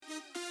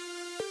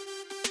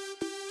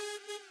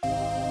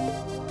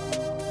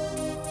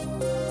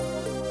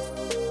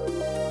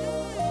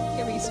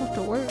still have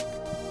to work.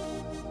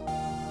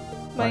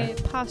 My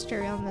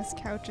posture on this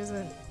couch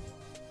isn't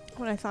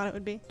what I thought it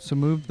would be. So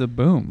move the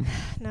boom.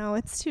 No,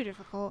 it's too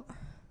difficult.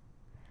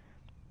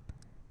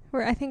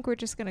 I think we're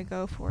just gonna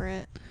go for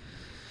it.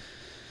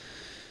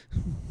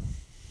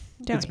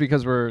 It's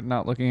because we're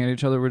not looking at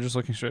each other. We're just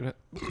looking straight ahead.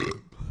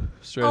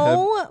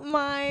 Oh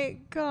my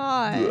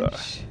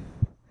gosh.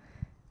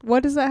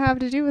 What does that have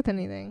to do with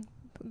anything?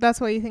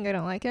 That's why you think I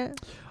don't like it?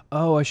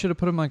 Oh, I should have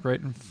put him like right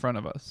in front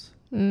of us.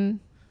 Mm.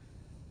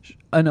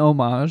 An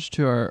homage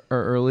to our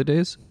early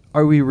days.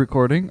 Are we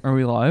recording? Are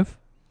we live?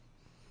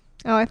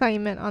 Oh, I thought you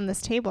meant on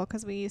this table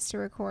because we used to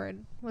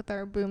record with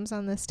our booms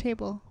on this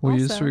table. We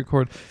used to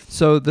record.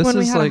 So this when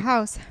is we had like a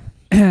house.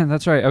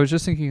 That's right. I was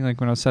just thinking like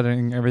when I was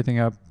setting everything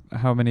up,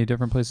 how many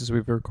different places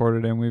we've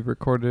recorded in. We've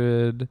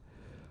recorded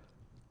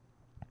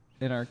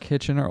in our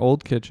kitchen, our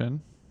old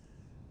kitchen.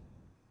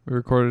 We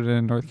recorded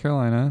in North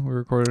Carolina. We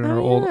recorded in our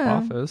old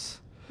office.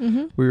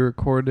 Mm-hmm. We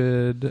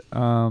recorded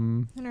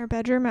in our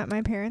bedroom at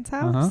my parents'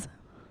 house. Uh-huh.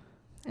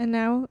 And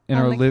now in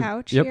on our the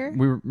couch yep. here.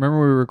 We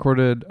remember we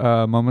recorded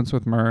Moments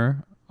with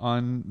Myrrh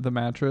on the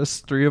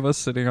mattress. 3 of us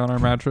sitting on our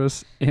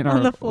mattress in on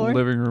our the floor.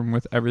 living room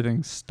with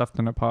everything stuffed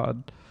in a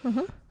pod.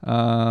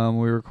 Uh-huh.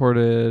 We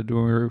recorded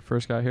when we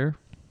first got here.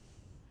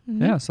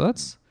 Mm-hmm. Yeah, so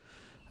that's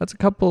a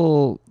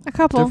couple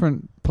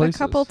different places. A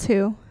couple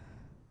too.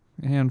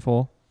 A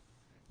handful.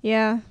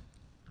 Yeah.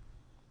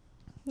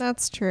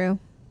 That's true.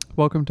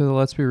 Welcome to the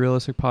Let's Be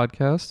Realistic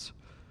podcast,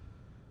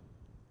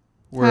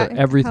 where Hi.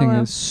 everything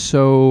Hello. is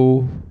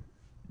so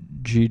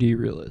GD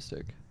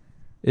realistic.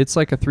 It's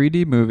like a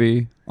 3D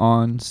movie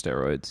on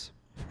steroids.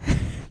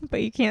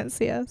 But you can't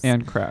see us.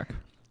 And crack.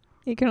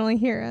 You can only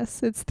hear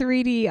us. It's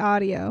 3D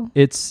audio.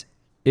 It's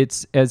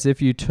as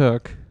if you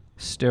took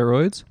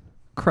steroids,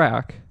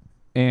 crack,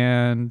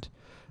 and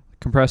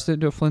compressed it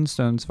into a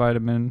Flintstones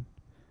vitamin,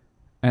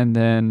 and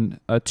then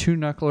a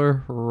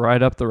 2-knuckler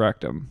right up the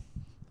rectum.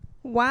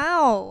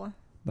 Wow.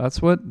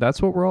 That's what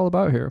we're all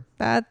about here.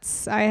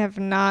 I have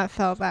not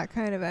felt that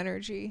kind of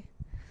energy,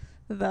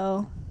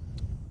 though.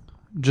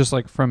 Just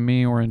like from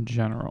me or in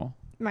general.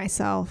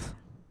 Myself.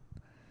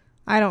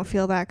 I don't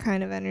feel that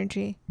kind of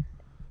energy.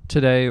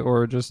 Today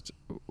or just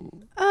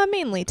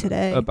Mainly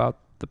today. about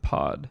the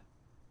pod?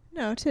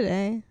 No,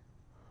 today.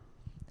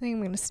 I think I'm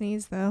going to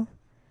sneeze, though.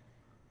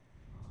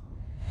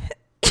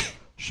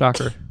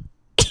 Shocker.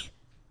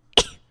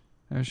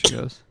 There she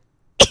goes.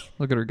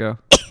 Look at her go.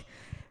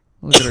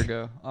 Look at her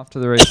go. Off to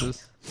the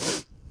races.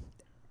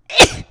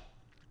 She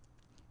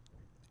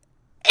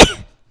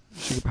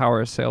could power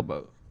a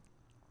sailboat.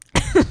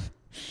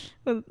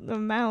 With a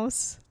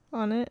mouse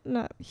on it,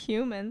 not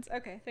humans.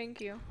 Okay, thank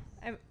you.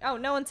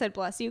 No one said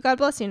bless you. God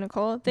bless you,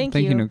 Nicole. Thank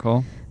you. Thank you,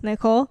 Nicole.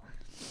 Nicole.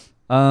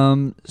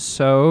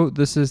 So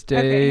this is day...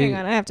 Okay, hang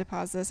on. I have to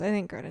pause this. I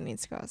think Greta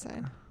needs to go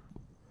outside.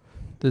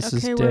 This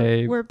is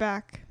day... We're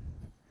back.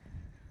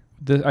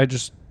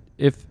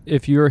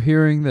 If you're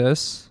hearing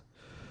this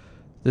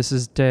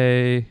is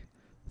day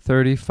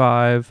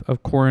 35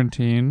 of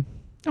quarantine.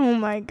 Oh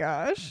my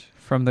gosh.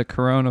 From the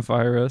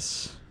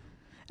coronavirus.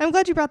 I'm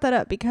glad you brought that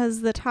up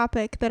because the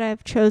topic that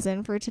I've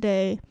chosen for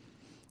today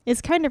is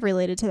kind of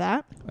related to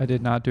that. I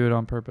did not do it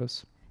on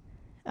purpose.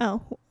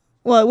 Oh,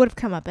 well, it would have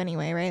come up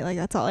anyway, right? Like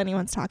that's all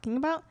anyone's talking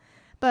about.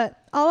 But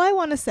all I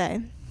want to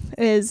say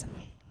is,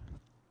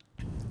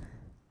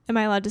 am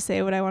I allowed to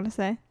say what I want to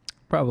say?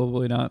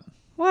 Probably not.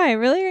 Why?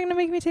 Really? You're going to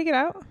make me take it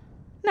out?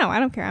 No,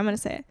 I don't care. I'm going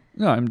to say it.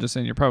 No, I'm just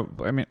saying you're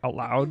probably,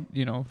 allowed,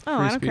 free Oh,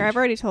 I don't care. I've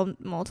already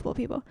told multiple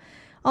people.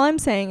 All I'm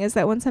saying is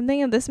that when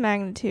something of this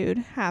magnitude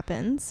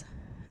happens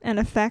and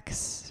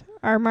affects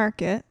our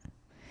market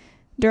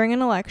during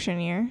an election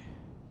year,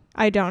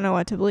 I don't know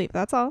what to believe.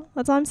 That's all.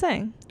 That's all I'm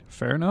saying.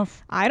 Fair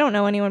enough. I don't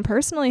know anyone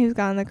personally who's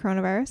gotten the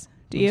coronavirus.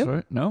 Do you? That's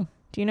right. No.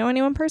 Do you know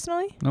anyone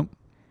personally? Nope.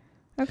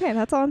 Okay,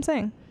 that's all I'm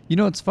saying. You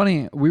know, it's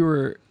funny. We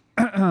were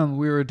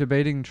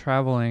debating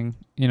traveling,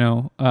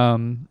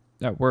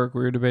 at work.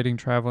 We were debating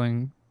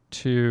traveling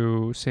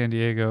to San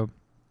Diego.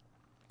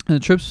 And the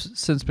trip's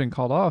since been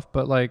called off,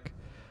 but like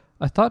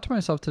I thought to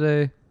myself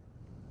today,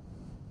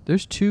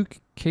 there's 2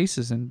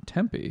 cases in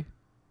Tempe.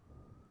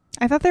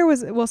 I thought there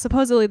was,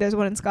 supposedly there's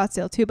one in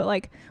Scottsdale too, but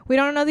like we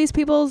don't know these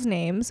people's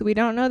names. We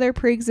don't know their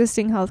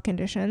pre-existing health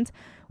conditions.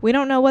 We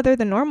don't know whether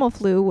the normal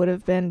flu would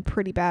have been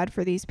pretty bad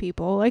for these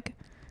people. Like,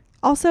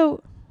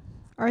 also,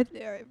 are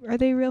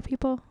they real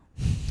people?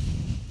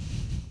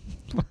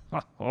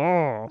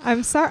 Oh.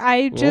 I'm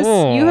sorry.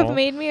 You have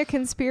made me a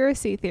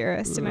conspiracy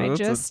theorist, and I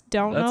just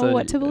don't know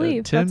what to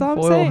believe. That's all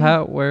I'm saying. Tinfoil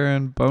hat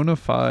wearing bona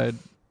fide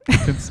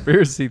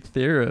conspiracy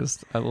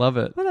theorist. I love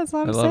it. Well, that's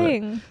all I'm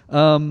saying.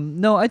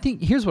 No, I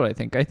think here's what I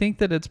think. I think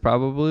that it's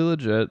probably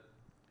legit.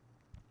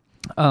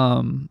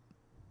 I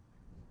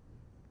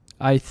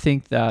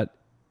think that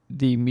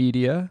the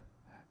media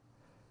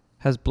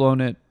has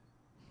blown it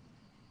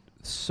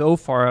so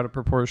far out of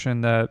proportion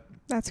that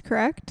that's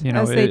correct.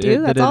 As they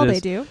do. That's all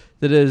they do.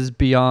 That is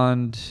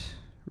beyond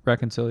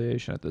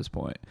reconciliation at this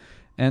point.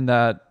 And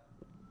that,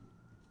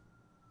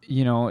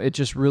 it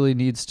just really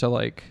needs to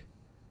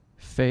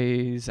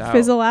phase out.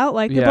 Fizzle out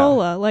like Yeah.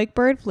 Ebola, like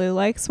bird flu,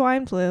 like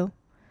swine flu,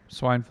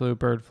 Swine flu,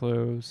 bird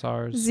flu,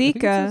 SARS. I think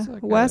it's Zika, just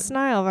like West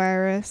Nile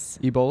virus.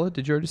 Ebola?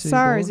 Did you already say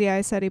SARS, Ebola? yeah,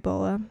 I said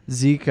Ebola.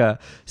 Zika.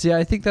 See,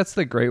 I think that's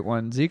the great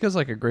one. Zika's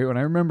like a great one.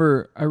 I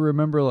remember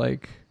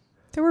like,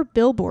 There were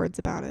billboards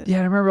about it. yeah,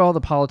 I remember all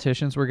the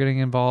politicians were getting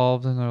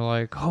involved and they're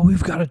like, oh,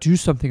 we've got to do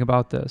something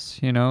about this.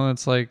 You know,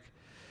 it's like,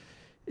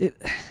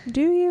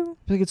 Do you?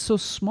 like it's so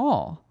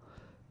small.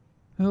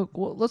 Well,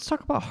 let's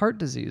talk about heart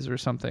disease or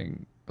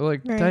something, or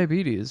like Right.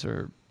 diabetes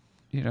or,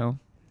 you know,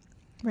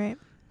 Right.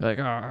 like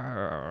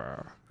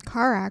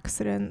Car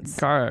accidents.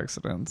 car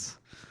accidents.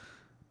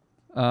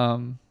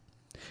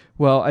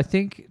 Well, I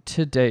think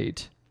to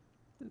date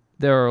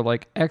there are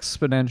like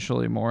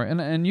exponentially more,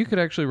 and you could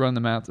actually run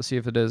the math to see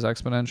if it is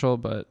exponential,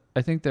 but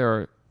I think there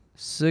are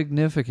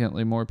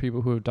significantly more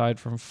people who have died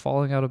from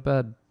falling out of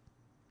bed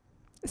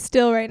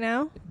Still right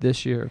now?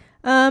 this year.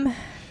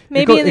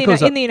 Maybe it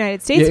goes in the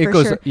United States it for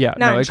goes, sure. Yeah, Not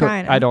no, in it go-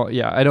 China. I don't.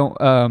 Yeah, I don't.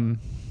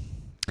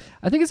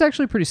 I think it's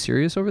actually pretty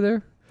serious over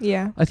there.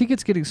 Yeah. I think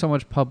it's getting so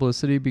much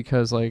publicity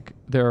because like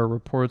there are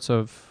reports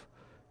of,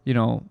 you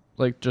know,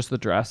 like just the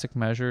drastic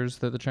measures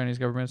that the Chinese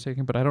government is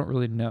taking, but I don't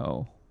really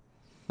know.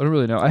 I don't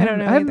know I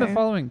haven't either. been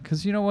following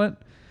because you know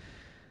what?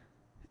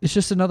 It's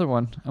just another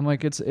one. I'm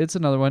like, it's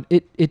another one.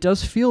 It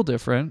does feel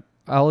different.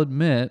 I'll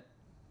admit.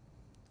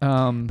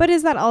 But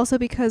is that also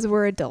because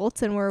we're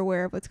adults and we're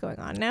aware of what's going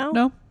on now?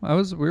 No,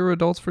 we were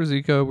adults for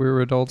Zika. We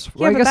were adults.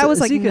 Yeah, I but guess that was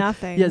like Zika,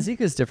 nothing. Yeah,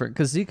 Zika's different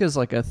because Zika's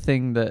like a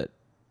thing that,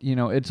 you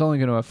know, it's only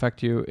going to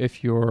affect you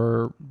if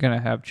you're going to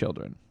have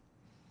children.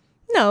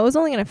 No, it was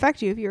only going to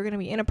affect you if you were going to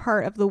be in a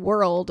part of the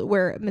world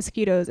where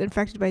mosquitoes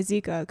infected by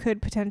Zika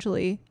could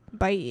potentially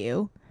bite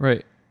you.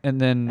 Right. And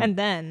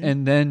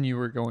then you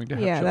were going to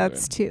have yeah, children.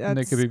 that's too And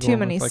they that's could be too born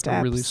many with like steps.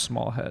 a really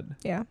small head.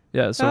 Yeah.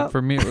 Yeah, so Oh.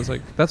 for me it was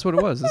like that's what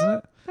it was, isn't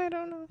it? I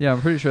don't know. Yeah,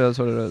 I'm pretty sure that's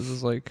what it is.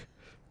 It's like,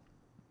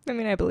 I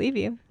mean, I believe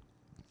you.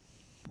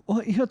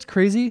 well, you know what's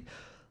crazy?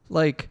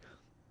 Like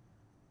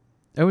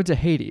I went to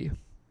Haiti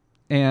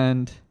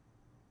and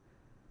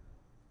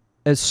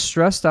as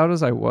stressed out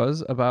as I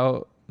was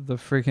about the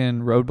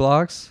freaking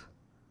roadblocks,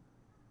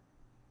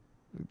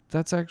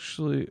 that's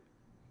actually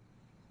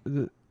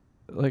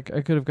like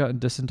I could have gotten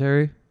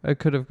dysentery. I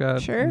could have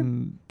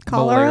gotten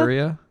Cholera?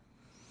 malaria.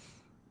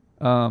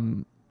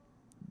 Well,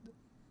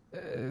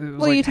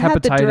 like you'd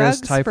had the drugs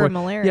for typhoid.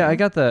 malaria. Yeah, I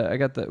got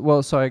the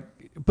well,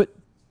 but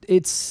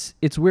it's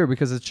weird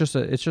because it's just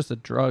a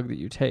drug that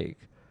you take.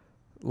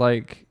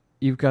 Like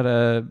you've got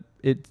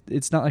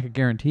it's not like a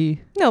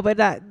guarantee. No, but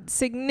that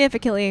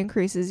significantly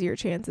increases your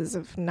chances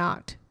of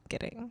not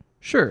getting.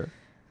 Sure.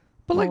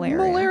 But Malaria.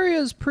 like malaria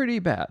is pretty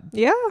bad.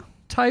 Yeah.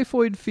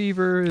 Typhoid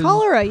fever is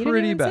Cholera. You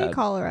pretty didn't even bad. say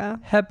cholera.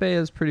 Hep A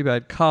is pretty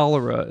bad.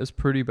 Cholera is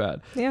pretty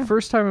bad. Yeah.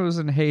 First time I was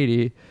in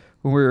Haiti,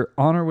 when we were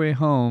on our way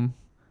home,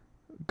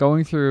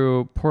 going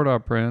through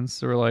Port-au-Prince,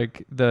 there were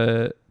like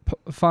the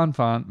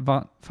Fanfan,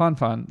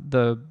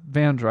 the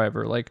van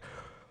driver, like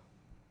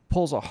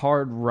pulls a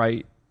hard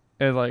right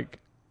and like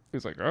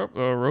he's like, oh,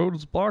 the road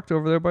is blocked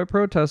over there by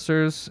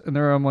protesters. And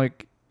there I'm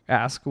like,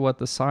 ask what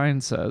the sign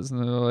says, and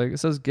they're like, it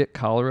says get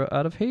cholera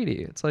out of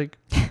Haiti. It's like,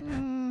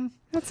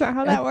 That's not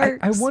how that works.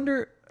 I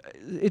wonder.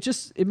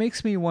 It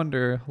makes me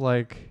wonder,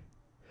 like,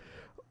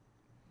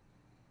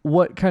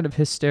 what kind of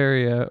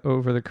hysteria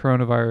over the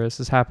coronavirus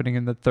is happening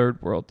in the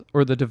third world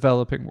or the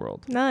developing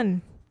world.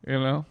 None. You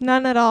know,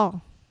 None at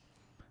all.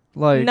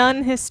 like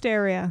None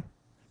hysteria.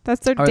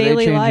 That's their are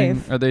daily they changing,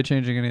 life. Are they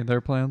changing any of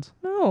their plans?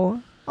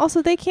 No.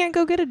 Also, they can't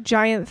go get a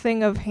giant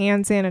thing of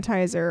hand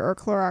sanitizer or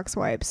Clorox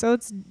wipes, so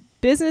it's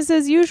business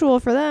as usual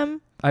for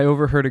them. I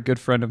overheard a good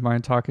friend of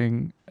mine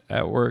talking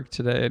at work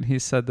today, and he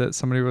said that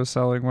somebody was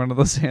selling one of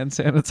those hand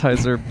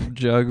sanitizer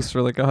jugs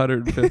for like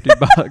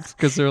 $150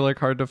 because they're like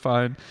hard to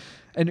find.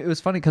 And it was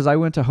funny because I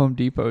went to Home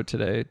Depot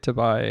today to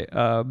buy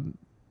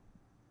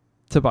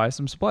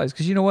some supplies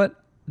because you know what,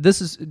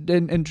 this is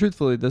and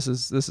truthfully this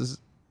is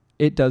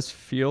it does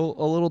feel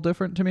a little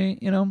different to me,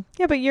 you know.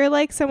 Yeah, but you're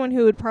like someone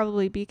who would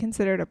probably be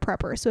considered a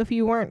prepper. So if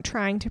you weren't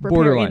trying to prepare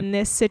Borderline. in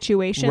this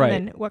situation, Right.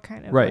 then what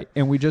kind of Right.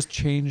 And we just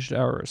changed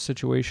our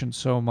situation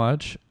so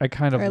much. I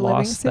kind of Our living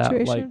lost that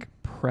situation?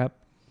 like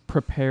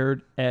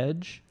prepared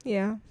edge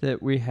Yeah.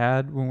 that we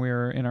had when we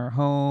were in our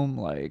home,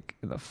 like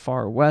in the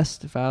far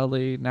west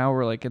valley. Now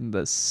we're like in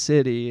the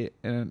city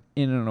and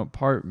in an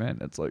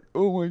apartment. It's like,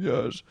 oh my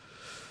gosh.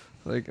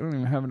 Like, I don't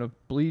even have enough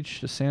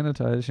bleach to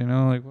sanitize, you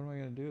know? Like, what am I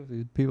going to do if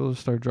these people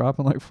just start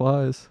dropping like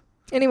flies?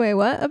 Anyway,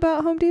 what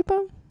about Home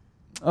Depot?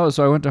 Oh,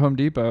 so I went to Home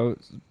Depot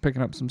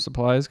picking up some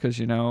supplies because,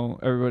 you know,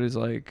 everybody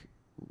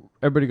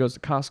goes to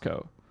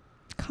Costco.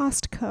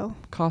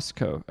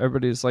 Costco.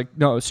 Everybody's like,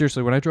 no,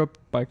 seriously, when I drove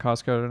by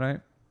Costco tonight,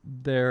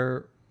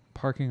 their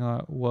parking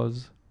lot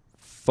was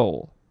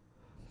full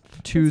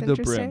to That's the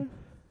interesting. brim.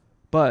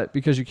 But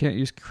because you can't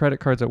use credit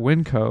cards at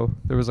Winco,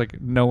 there was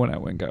like no one at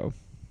Winco.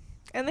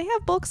 And they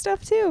have bulk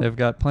stuff too. They've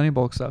got plenty of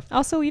bulk stuff.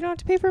 Also, you don't have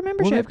to pay for a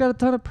membership. Well, they've got a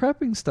ton of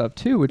prepping stuff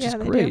too, which is Yeah,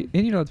 they great.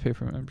 And you don't have to pay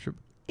for a membership.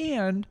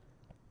 And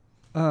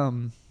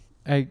I'm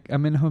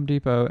in Home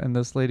Depot and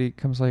this lady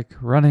comes like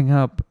running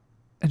up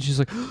And she's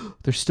like,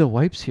 there's still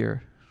wipes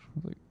here.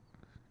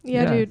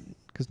 Yeah, dude.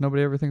 Because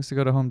nobody ever thinks to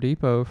go to Home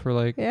Depot for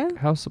like Yeah.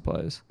 house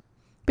supplies.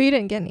 But you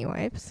didn't get any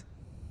wipes.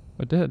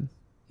 I did.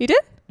 You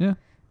did? Yeah.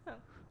 Oh.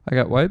 I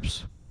got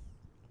wipes,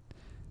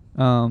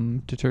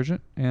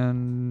 detergent,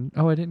 and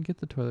I didn't get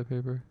the toilet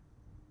paper.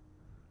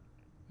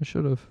 I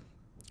should have.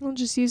 We'll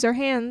just use our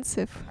hands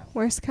if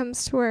worse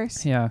comes to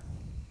worse. Yeah.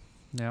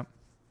 Yep.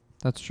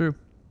 That's true.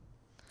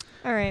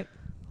 All right.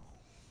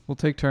 We'll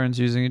take turns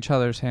using each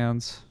other's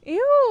hands. Ew.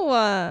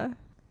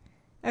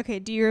 Okay,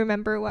 do you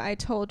remember what I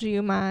told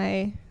you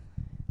my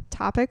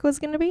topic was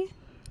going to be?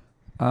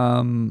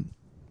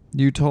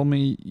 You told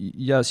me,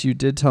 yes, you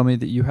did tell me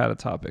that you had a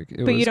topic.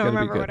 But you don't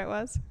remember what it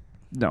was?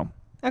 No.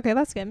 Okay,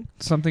 that's good.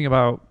 Something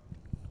about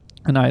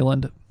an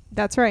island.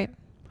 That's right.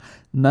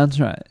 That's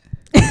right.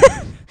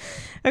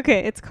 Okay,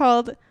 it's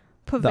called The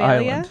Poveglia.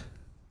 island.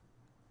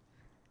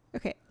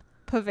 Okay,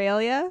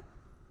 Poveglia.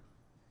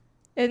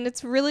 And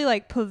it's really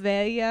like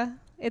Poveglia.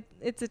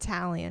 It's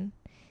Italian.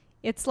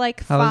 It's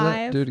like How is that?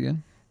 five. Do it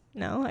again.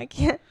 No, I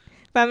can't.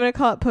 But I'm going to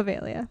call it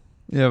Poveglia.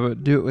 Yeah,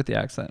 but do it with the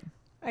accent.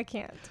 I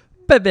can't.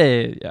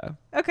 Baby. Yeah.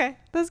 Okay,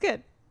 that's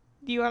good.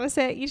 Do you want to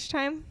say it each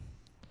time?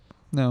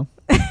 No.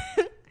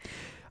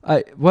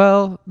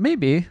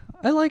 Maybe.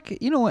 I like,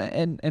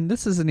 and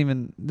this is not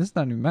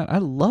even mad. I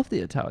love the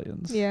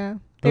Italians. Yeah.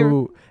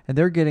 And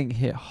they're getting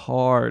hit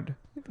hard.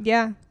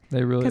 Yeah.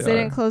 They really are. Because they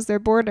didn't close their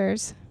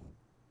borders.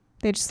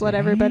 They just let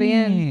everybody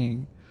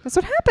in. That's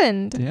what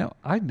happened. Yeah,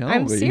 I know.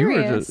 I'm but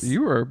serious.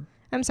 You were.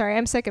 I'm sorry.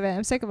 I'm sick of it.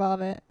 I'm sick of all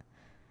of it.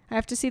 I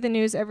have to see the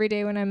news every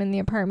day when I'm in the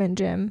apartment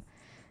gym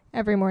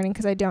every morning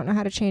because I don't know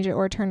how to change it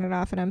or turn it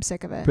off, and I'm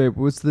sick of it. Babe,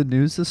 was the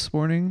news this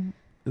morning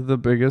the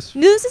biggest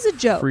News is a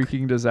joke.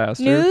 freaking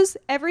disaster? News,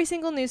 every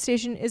single news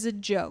station is a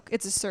joke.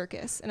 It's a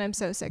circus, and I'm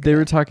so sick of it. They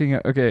were talking.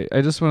 Okay, I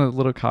just want a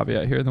little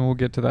caveat here, then we'll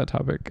get to that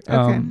topic.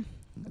 Okay.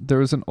 There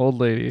was an old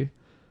lady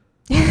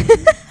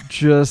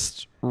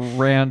just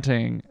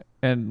ranting,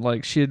 and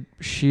like she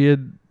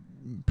had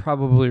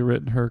probably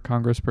written her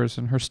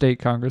state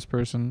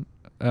congressperson,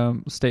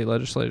 state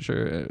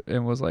legislature,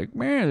 and was like,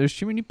 man, there's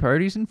too many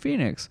parties in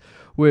Phoenix.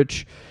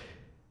 Which,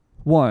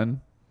 one,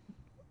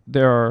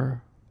 there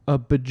are a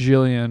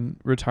bajillion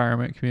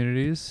retirement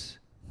communities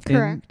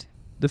Correct. in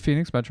the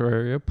Phoenix metro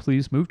area.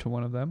 Please move to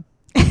one of them.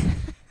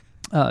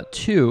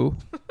 Two,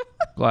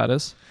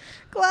 Gladys.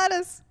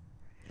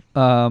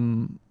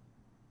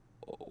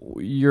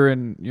 You're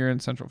in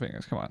Central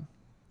Phoenix. Come on,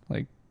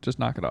 like just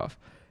knock it off.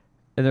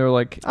 And they were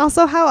like,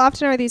 also, how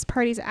often are these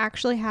parties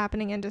actually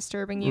happening and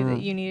disturbing you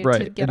that you needed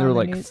to get and on they the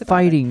were news like about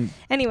fighting. it?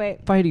 Anyway,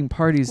 Fighting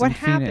parties what in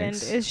happened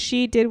Phoenix. is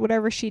she did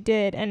whatever she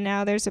did, and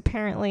now there's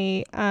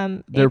apparently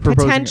a They're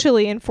proposing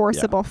potentially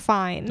enforceable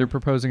fine. They're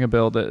proposing a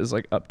bill that is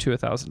like up to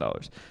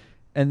 $1,000,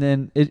 and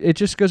then it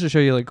just goes to show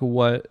you like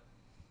what,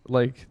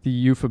 like the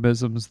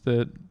euphemisms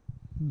that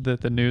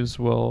the news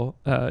will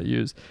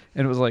use,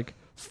 and it was like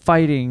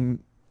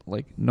fighting,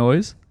 like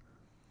noise,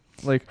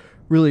 like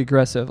really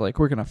aggressive, like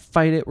we're gonna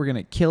fight it, we're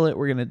gonna kill it,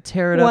 we're gonna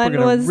tear it up, we're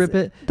gonna rip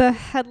it. The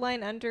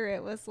headline under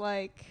it was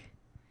like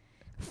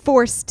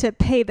forced to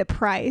pay the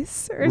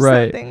price or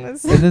Right. something.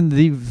 And then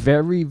the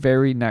very,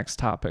 very next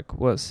topic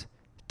was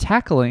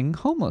tackling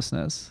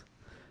homelessness.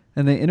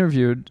 And they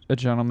interviewed a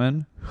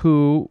gentleman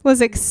who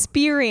was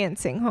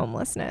experiencing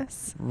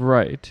homelessness.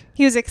 Right.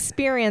 He was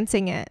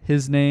experiencing it.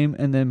 His name,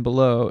 and then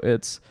below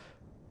it's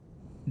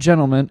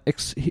gentleman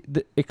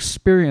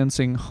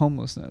experiencing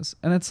homelessness.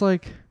 And it's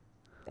like,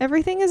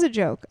 everything is a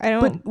joke. I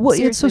don't. But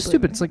it's so seriously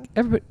stupid. believe It's like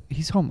everybody.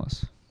 He's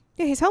homeless.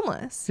 Yeah, he's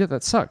homeless. Yeah,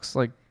 that sucks.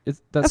 Like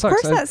that of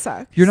sucks. course, that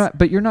sucks. You're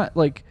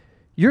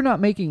not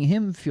making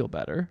him feel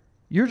better.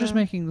 You're just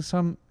making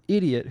some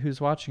idiot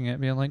who's watching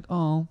it being like,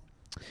 oh,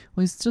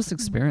 well, he's just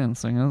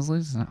experiencing. I was like,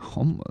 he's not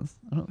homeless.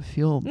 I don't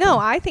feel. No,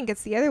 I think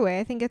it's the other way.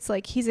 I think it's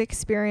like he's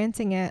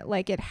experiencing it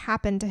like it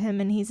happened to him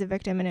and he's a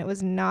victim, and it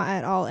was not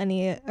at all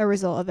a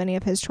result of any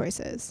of his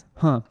choices.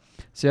 Huh.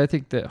 See, I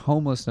think that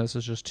homelessness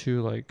is just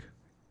too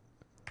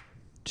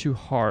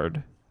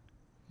hard.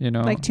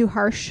 Like too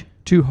harsh.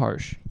 Too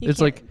harsh. You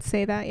can't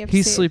say that. You have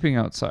he's to say sleeping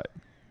outside.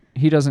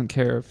 He doesn't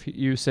care if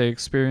you say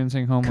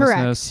experiencing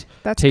homelessness,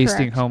 correct. That's tasting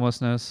correct.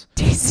 homelessness.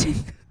 Tasting.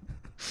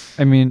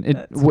 I mean,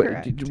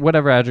 Correct.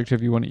 whatever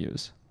adjective you want to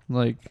use.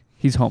 Like,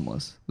 he's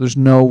homeless. There's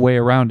no way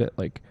around it.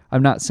 Like,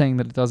 I'm not saying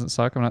that it doesn't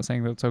suck. I'm not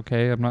saying that it's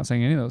okay. I'm not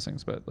saying any of those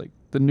things. But, like,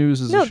 the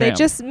news is a sham. No, they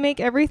just make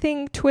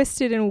everything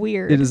twisted and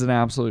weird. It is an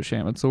absolute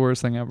sham. It's the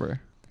worst thing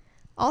ever.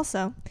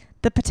 Also,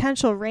 the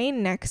potential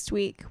rain next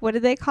week. What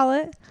did they call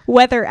it?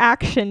 Weather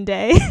Action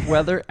Day.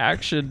 Weather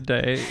Action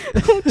Day.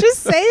 Just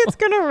say it's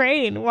gonna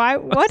rain. Why?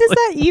 What does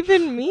that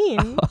even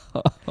mean?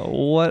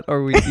 What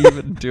are we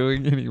even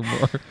doing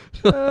anymore?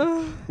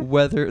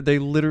 Weather. They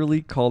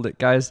literally called it,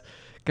 guys.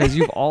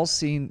 You've all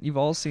seen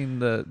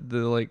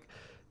the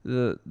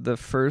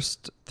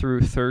first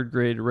through third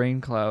grade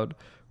rain cloud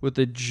with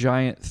the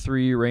giant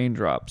 3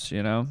 raindrops,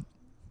 Sure.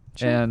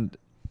 And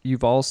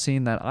you've all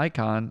seen that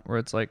icon where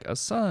it's like a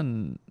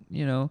sun,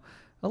 a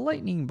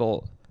lightning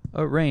bolt,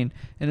 a rain.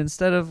 And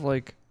instead of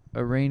like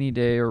a rainy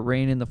day or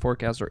rain in the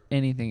forecast or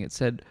anything, it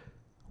said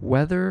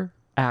Weather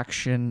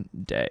Action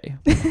Day.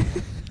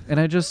 And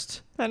I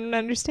don't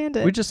understand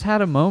it. we just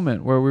had a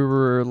moment where we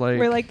were like,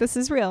 We're like, this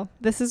is real.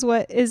 This is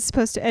what is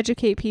supposed to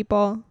educate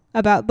people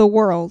about the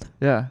world.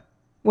 yeah,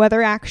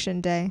 Weather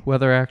Action Day.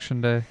 Weather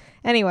Action Day.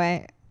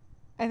 Anyway,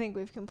 I think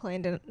we've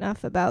complained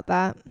enough about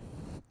that.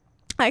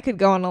 I could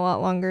go on a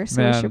lot longer,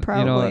 so we should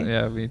probably. You know what?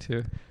 Yeah, me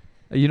too.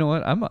 You know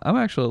what? I'm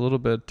actually a little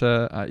bit.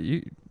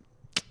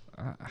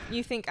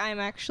 You think I'm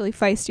actually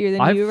feistier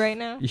than you right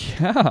now?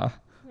 Yeah.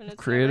 And it's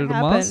Created never a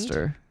happened.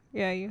 monster.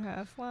 Yeah, you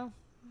have. Well,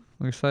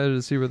 I'm excited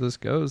to see where this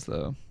goes,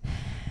 though.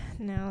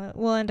 no,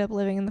 we'll end up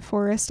living in the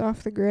forest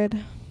off the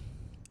grid.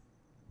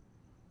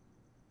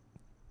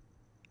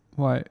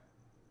 Why?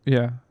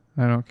 Yeah,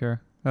 I don't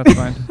care. That's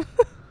fine.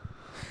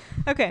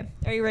 Okay,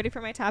 are you ready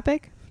for my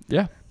topic?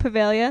 Yeah.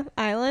 Poveglia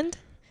Island.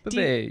 But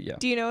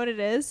Do you know what it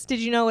is? Did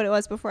you know what it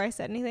was before I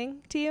said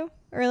anything to you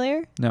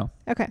earlier? No.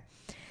 Okay.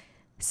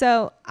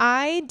 So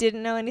I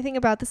didn't know anything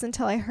about this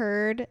until I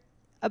heard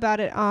about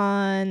it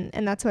on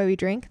And That's Why We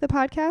Drink, the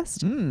podcast.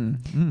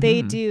 Mm-hmm.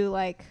 They do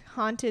like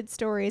haunted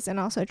stories and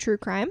also true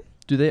crime.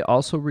 Do they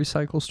also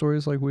recycle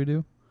stories like we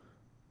do?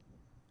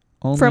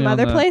 From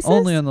other places?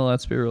 Only on the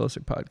Let's Be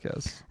Realistic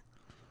podcast.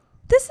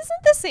 This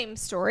isn't the same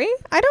story.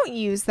 I don't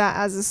use that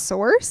as a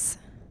source.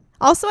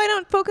 Also, I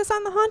don't focus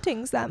on the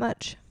hauntings that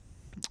much.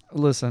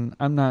 Listen,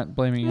 I'm not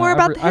blaming you. More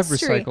about the I've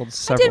history. recycled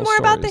several I did more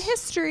about the stories.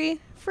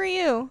 history for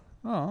you.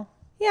 Oh.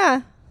 Yeah.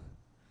 Why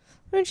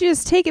don't you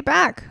just take it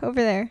back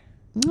over there?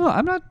 No,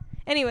 I'm not.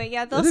 Anyway,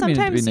 yeah, I didn't mean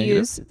it to be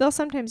negative. they'll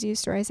sometimes use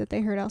stories that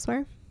they heard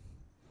elsewhere.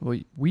 Well,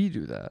 we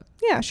do that.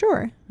 Yeah,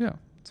 sure. Yeah,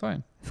 it's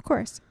fine. Of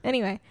course.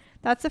 Anyway,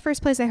 that's the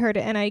first place I heard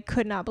it, and I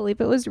could not believe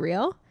it was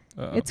real.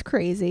 Uh-oh. It's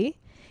crazy.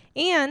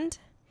 And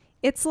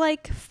it's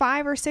like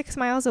 5 or 6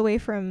 miles away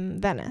from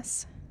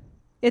Venice.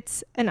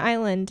 It's an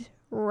island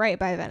right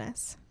by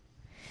Venice.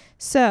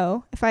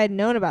 So if I had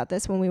known about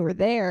this when we were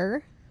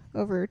there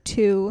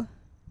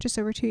just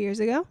over 2 years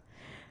ago,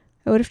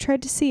 I would have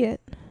tried to see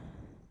it.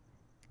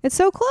 It's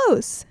so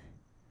close.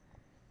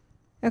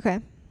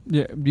 Okay.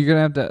 Yeah, you're gonna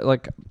have to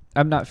like.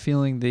 I'm not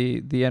feeling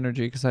the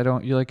energy because I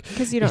don't. You're like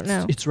Because you don't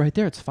know. It's right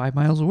there. It's 5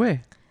 miles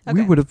away.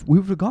 Okay. We would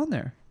have gone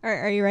there. All right,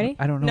 are you ready?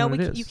 I don't know No, what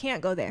it is. you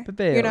can't go there.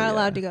 Poveglia. You're not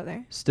allowed to go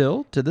there.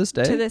 Still to this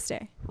day. To this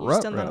day. You're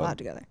still not Ruh-roh. allowed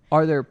to go there.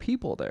 Are there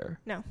people there?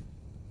 No.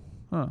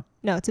 Huh.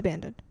 No, it's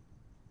abandoned.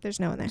 There's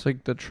no one there. It's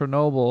like the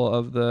Chernobyl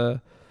of the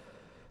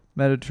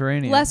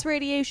Mediterranean. Less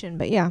radiation,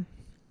 but yeah.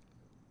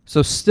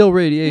 So still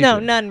radiation. No,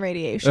 none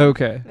radiation.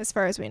 Okay. As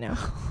far as we know.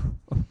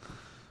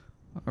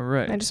 All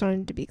right. I just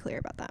wanted to be clear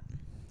about that.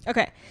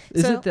 Okay.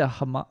 Is so it the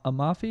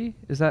Amalfi?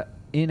 Is that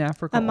in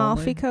Africa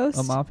Amalfi only? Coast?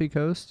 Amalfi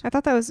Coast? I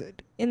thought that was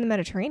in the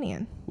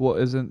Mediterranean. Well,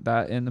 isn't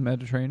that in the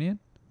Mediterranean?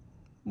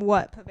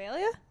 What,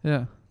 Poveglia?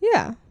 Yeah.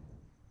 Yeah.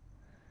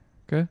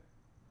 Okay. It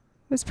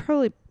was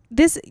probably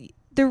this.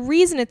 The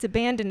reason it's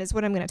abandoned is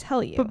what I'm going to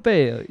tell you.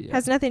 Poveglia.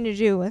 Has nothing to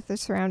do with the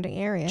surrounding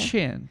area.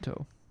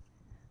 Cento.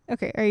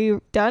 Okay, are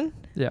you done?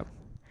 Yeah.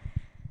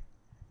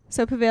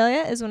 So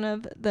Poveglia is one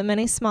of the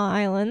many small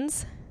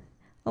islands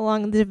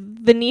along the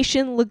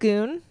Venetian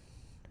Lagoon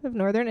of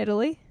northern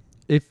Italy.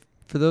 If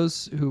for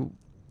those who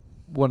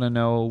want to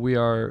know, we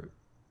are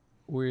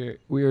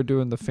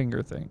doing the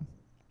finger thing.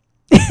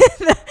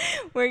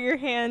 Where your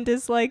hand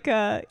is like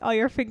all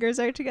your fingers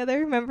are together.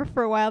 Remember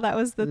for a while that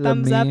was the The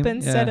thumbs up meme,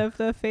 instead yeah. of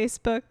the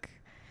Facebook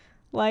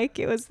like.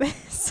 It was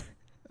this.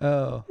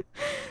 Oh.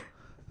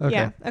 Okay.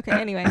 Yeah. Okay.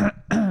 Anyway.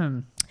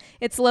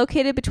 It's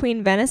located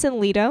between Venice and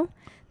Lido.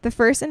 The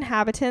first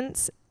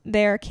inhabitants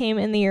there came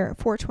in the year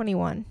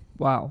 421.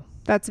 Wow.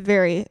 That's a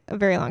very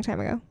long time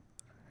ago.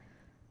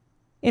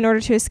 In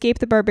order to escape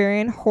the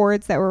barbarian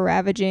hordes that were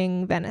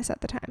ravaging Venice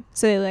at the time.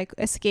 So they like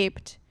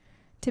escaped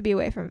to be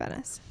away from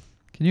Venice.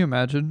 Can you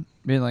imagine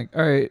being like,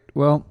 all right,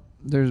 well,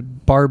 there's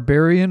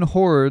barbarian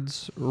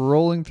hordes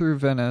rolling through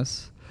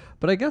Venice,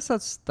 but I guess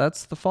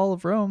that's the fall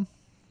of Rome.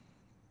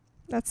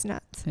 That's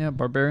nuts. Yeah,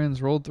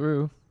 barbarians rolled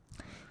through.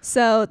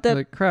 So They're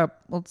like, crap,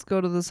 let's go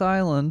to this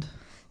island.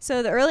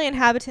 So the early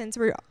inhabitants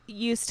were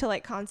used to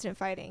like constant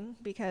fighting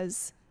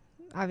because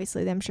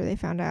obviously I'm sure they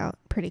found out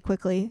pretty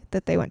quickly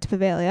that they went to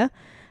Poveglia,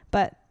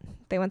 but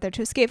they went there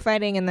to escape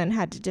fighting and then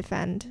had to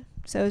defend.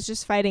 So it was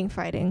just fighting.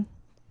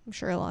 I'm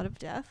sure a lot of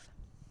death.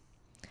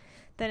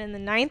 Then in the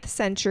 9th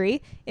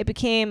century, it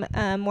became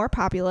more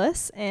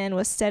populous and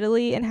was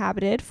steadily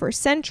inhabited for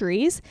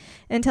centuries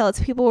until its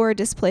people were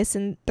displaced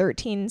in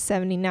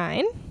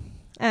 1379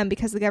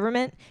 because the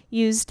government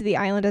used the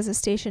island as a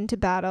station to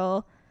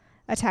battle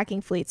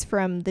attacking fleets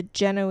from the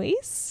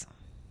Genoese.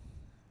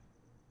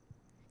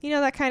 You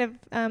know that kind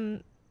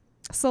of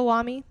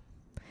salami?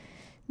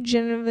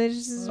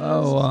 Genovese.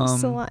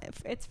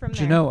 It's from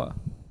there. Genoa.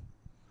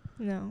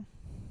 No.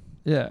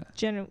 Yeah.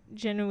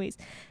 Genoese.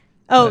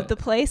 Oh, Yeah. the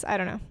place? I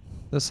don't know.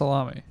 The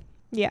salami.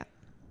 Yeah.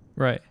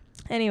 Right.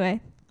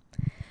 Anyway,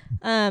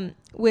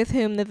 with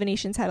whom the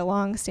Venetians had a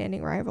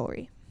long-standing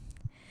rivalry.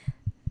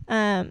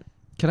 Can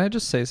I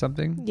just say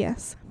something?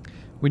 Yes.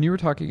 When you were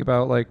talking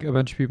about like a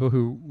bunch of people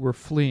who were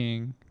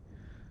fleeing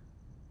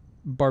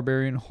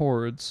barbarian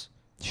hordes,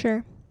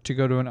 Sure. to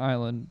go to an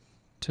island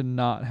to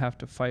not have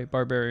to fight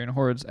barbarian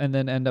hordes and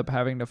then end up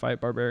having to fight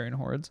barbarian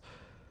hordes.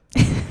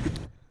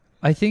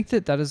 I think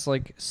that is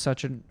like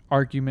such an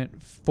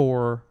argument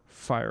for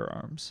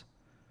firearms,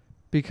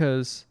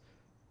 because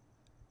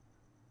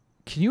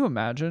can you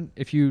imagine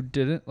if you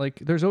didn't, like,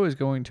 there's always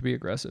going to be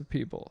aggressive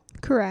people.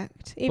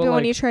 Correct. Even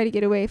when you try to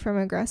get away from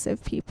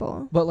aggressive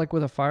people. But like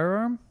with a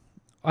firearm,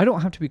 I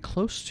don't have to be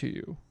close to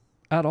you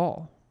at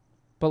all.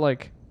 But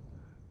like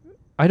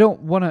I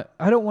don't want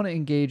to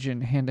engage in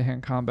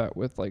hand-to-hand combat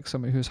with like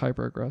somebody who's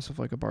hyper aggressive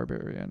like a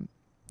barbarian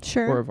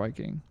or a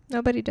Viking.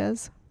 Nobody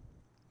does.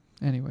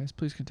 Anyways,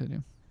 please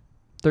continue.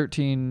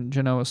 13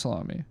 Genoa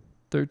salami.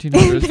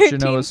 1300s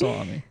Genoa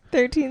salami.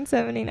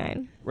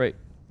 1379. Right.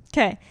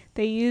 Okay.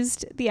 They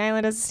used the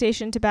island as a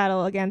station to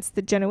battle against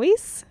the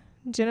Genoese.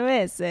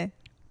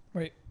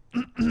 Right.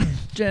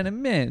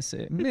 Genoese.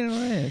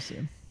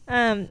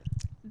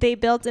 They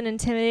built an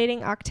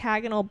intimidating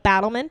octagonal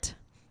battlement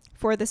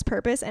for this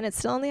purpose, and it's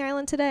still on the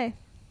island today.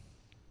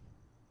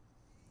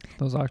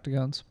 Those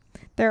octagons.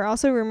 There are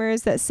also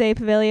rumors that Say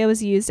Pavalia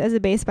was used as a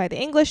base by the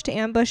English to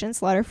ambush and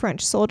slaughter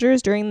French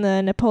soldiers during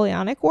the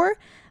Napoleonic War,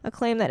 a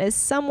claim that is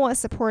somewhat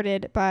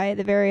supported by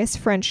the various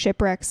French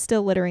shipwrecks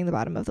still littering the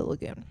bottom of the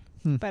lagoon.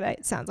 But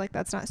it sounds like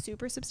that's not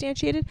super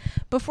substantiated.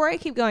 Before I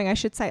keep going, I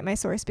should cite my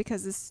source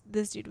because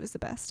this dude was the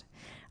best.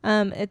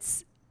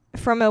 It's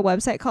from a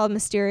website called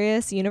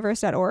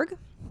mysteriousuniverse.org,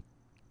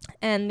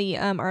 and the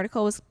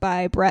article was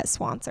by Brett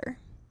Swanser.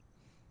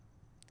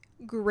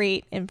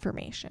 Great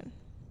information.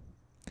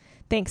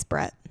 Thanks,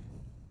 Brett.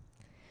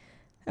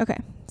 Okay,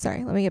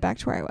 sorry, let me get back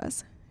to where I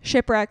was.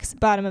 Shipwrecks,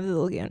 bottom of the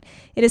lagoon.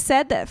 It is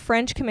said that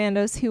French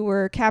commandos who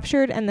were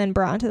captured and then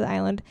brought onto the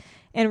island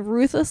and were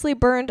ruthlessly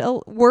burned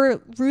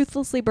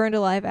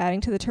alive,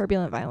 adding to the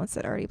turbulent violence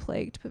that already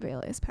plagued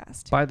Pavalia's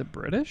past. By the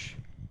British?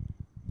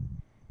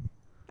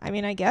 I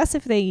mean, I guess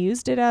if they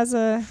used it as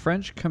a...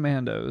 French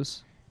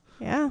commandos.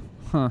 Yeah.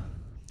 Huh.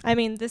 I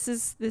mean,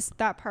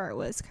 that part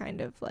was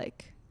kind of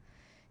like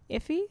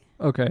iffy.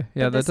 Okay.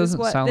 Yeah, that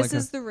doesn't sound like...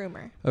 This is the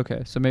rumor.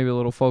 Okay, so maybe a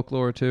little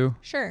folklore too?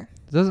 Sure.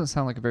 It doesn't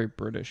sound like a very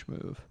British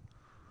move.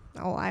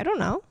 Oh, I don't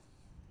know.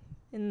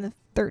 In the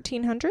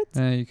 1300s?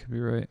 Yeah, you could be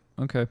right.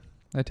 Okay,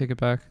 I take it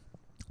back.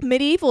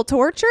 Medieval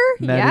torture?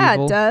 Yeah,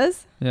 it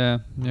does. Yeah,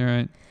 you're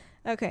right.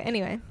 Okay,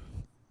 anyway.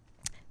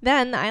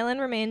 Then the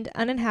island remained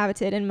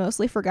uninhabited and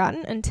mostly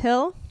forgotten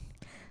until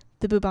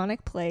the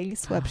bubonic plague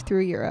swept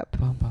through Europe.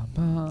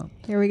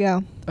 Here we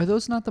go. Are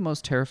those not the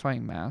most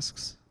terrifying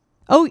masks?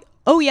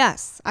 Oh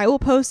yes. I will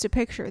post a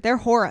picture. They're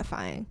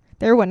horrifying.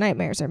 They're what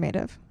nightmares are made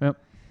of. Yep.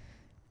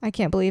 I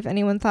can't believe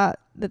anyone thought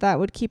that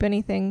would keep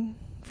anything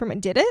from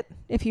it. Did it?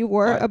 If you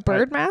wore a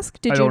bird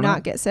mask, did you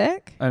not get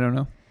sick? I don't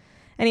know.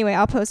 Anyway,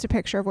 I'll post a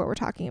picture of what we're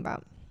talking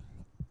about.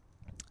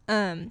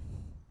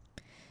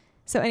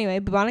 So anyway,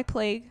 bubonic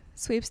plague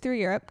sweeps through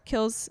Europe,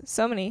 kills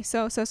so many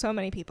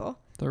people.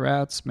 The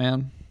rats,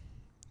 man.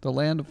 The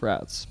land of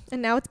rats.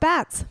 And now it's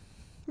bats.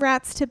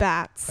 Rats to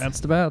bats. Rats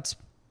to bats.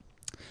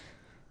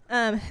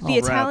 The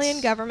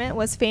Italian government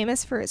was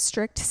famous for its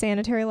strict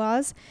sanitary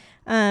laws.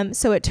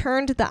 So it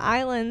turned the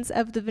islands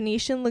of the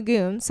Venetian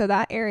lagoon, so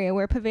that area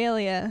where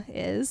Pavalia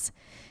is,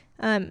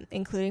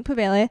 including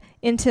Pavalia,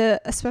 into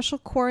a special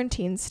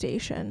quarantine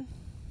station.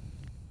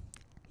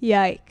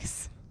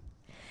 Yikes.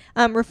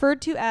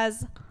 Referred to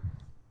as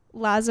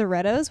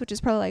lazarettos, which is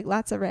probably like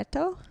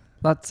lazzaretto.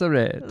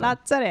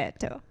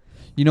 Lazzaretto.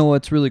 You know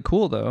what's really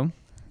cool though?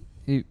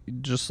 You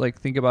just like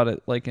think about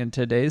it like in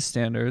today's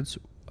standards.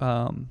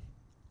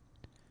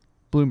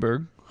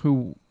 Bloomberg,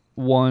 who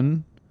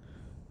won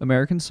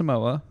American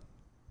Samoa.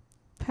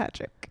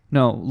 Patrick.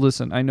 No,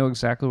 listen, I know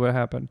exactly what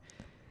happened.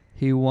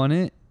 He won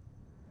it.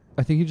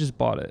 I think he just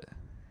bought it.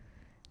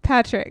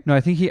 Patrick. No,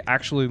 I think he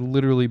actually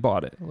literally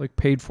bought it, like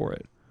paid for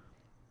it.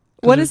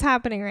 What is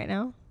happening right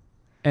now?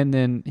 And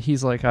then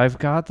he's like, I've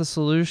got the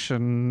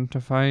solution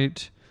to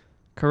fight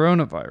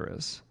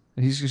coronavirus.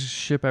 And he's going to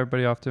ship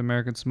everybody off to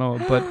American Samoa.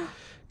 But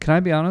can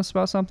I be honest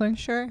about something?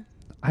 Sure.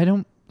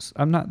 I'm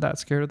not that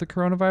scared of the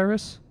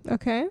coronavirus.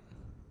 Okay. Do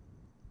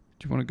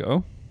you want to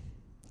go?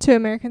 To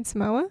American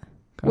Samoa?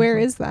 Where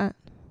is that?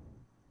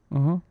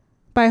 Uh-huh.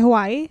 By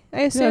Hawaii,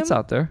 I assume? Yeah, it's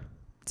out there.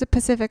 It's a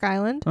Pacific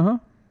island? Uh-huh.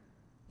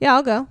 Yeah,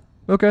 I'll go.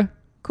 Okay.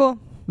 Cool.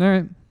 All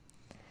right.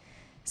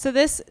 So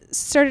this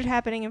started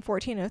happening in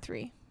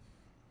 1403.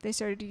 They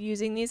started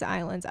using these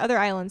islands, other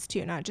islands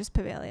too, not just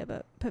Pavalia,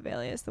 but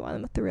Pavalia is the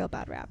one with the real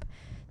bad rap,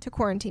 to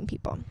quarantine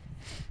people.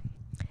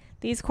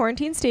 These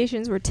quarantine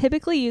stations were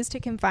typically used to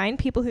confine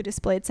people who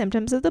displayed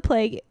symptoms of the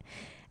plague,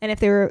 and if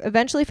they were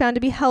eventually found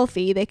to be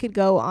healthy, they could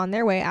go on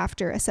their way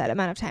after a set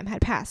amount of time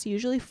had passed,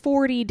 usually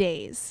 40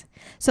 days.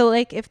 So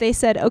like if they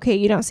said, okay,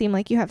 you don't seem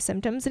like you have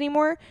symptoms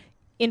anymore,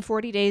 in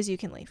 40 days you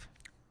can leave.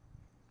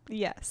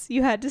 Yes,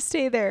 you had to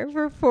stay there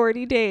for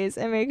 40 days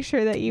and make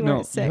sure that you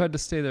weren't sick. No, you had to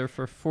stay there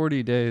for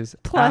 40 days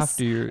plus,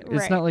 after your... It's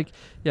right. not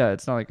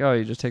like, oh,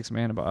 you just take some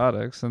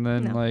antibiotics and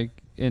then like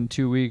in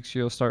 2 weeks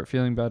you'll start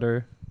feeling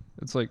better.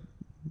 It's like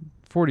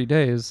 40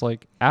 days,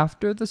 like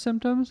after the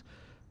symptoms,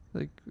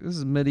 Like, this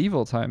is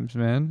medieval times,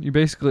 man. You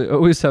basically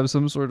always have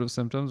some sort of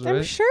symptoms, right?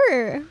 I'm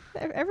sure.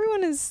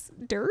 Everyone is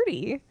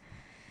dirty.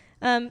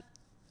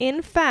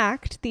 In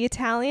fact, the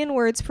Italian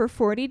words for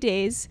 40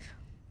 days,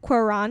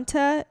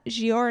 40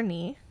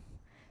 giorni,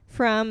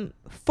 form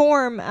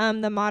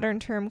the modern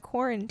term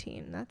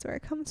quarantine. That's where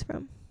it comes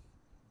from.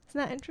 Isn't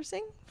that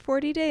interesting?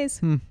 40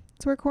 days.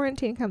 That's where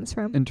quarantine comes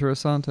from.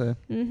 Interessante.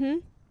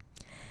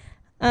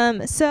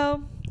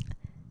 So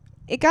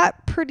it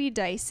got pretty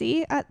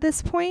dicey at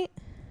this point.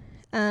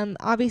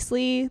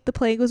 Obviously, the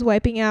plague was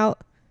wiping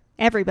out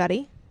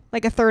everybody,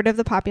 like a third of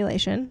the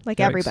population, like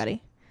Yikes.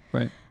 everybody.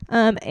 Right.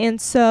 And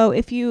so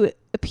if you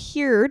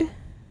appeared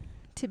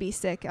to be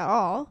sick at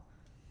all,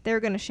 they were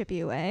going to ship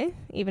you away,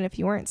 even if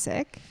you weren't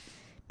sick,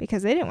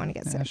 because they didn't want to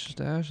get sick. Ashes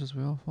to ashes,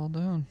 we all fall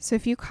down. So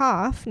if you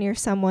cough near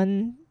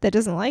someone that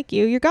doesn't like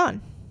you, you're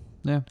gone.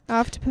 Yeah.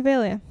 Off to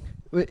Pavelia.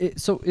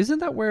 So isn't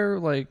that where,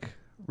 like,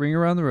 Ring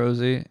Around the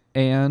Rosie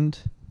and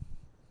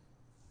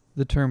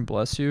the term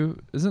bless you,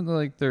 isn't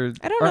like there...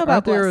 I don't know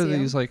about bless you.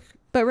 These, like...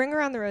 But Ring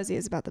Around the Rosie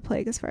is about the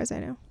plague as far as I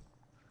know.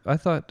 I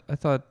thought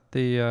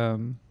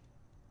the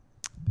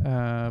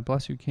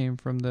bless you came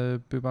from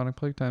the bubonic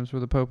plague times, where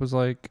the Pope was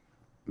like,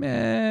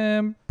 man,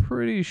 I'm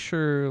pretty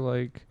sure,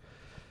 like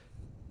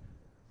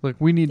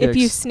we need to... If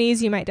you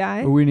sneeze, you might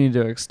die? We need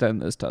to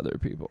extend this to other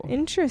people.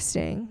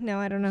 Interesting. No,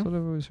 I don't know. That's what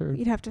I've always heard.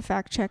 You'd have to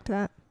fact check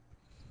that.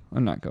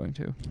 I'm not going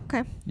to.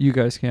 Okay. You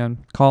guys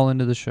can. Call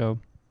into the show.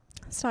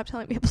 Stop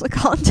telling people to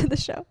call into the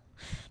show.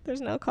 There's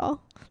no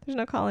call. There's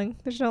no calling.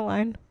 There's no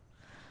line.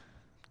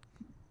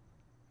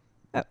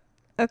 Oh,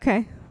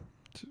 okay.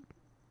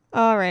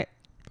 All right.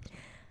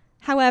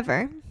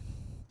 However,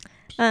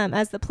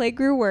 as the plague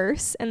grew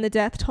worse and the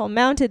death toll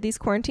mounted, these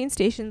quarantine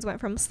stations went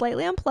from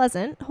slightly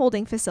unpleasant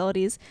holding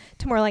facilities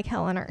to more like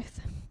hell on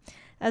earth.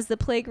 As the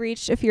plague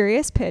reached a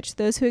furious pitch,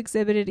 those who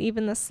exhibited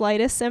even the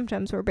slightest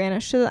symptoms were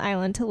banished to the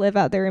island to live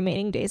out their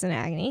remaining days in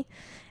agony,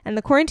 and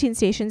the quarantine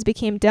stations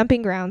became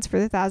dumping grounds for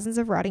the thousands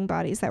of rotting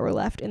bodies that were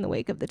left in the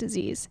wake of the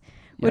disease,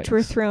 which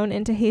were thrown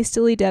into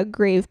hastily dug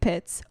grave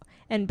pits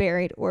and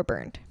buried or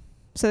burned.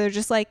 So they're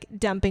just like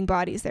dumping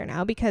bodies there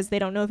now because they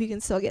don't know if you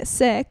can still get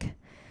sick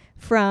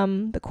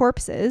from the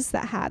corpses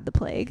that had the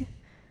plague.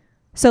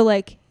 So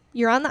like,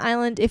 you're on the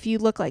island if you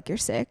look like you're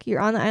sick. You're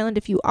on the island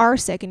if you are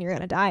sick and you're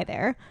going to die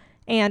there.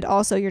 And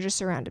also you're just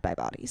surrounded by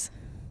bodies.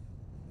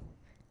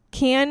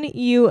 Can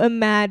you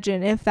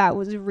imagine if that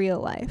was real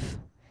life?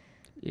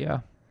 Yeah.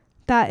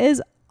 That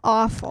is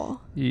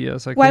awful.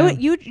 Yes, I can. Why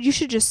would you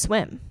should just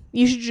swim.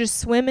 You should just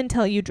swim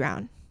until you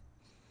drown.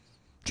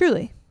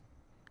 Truly.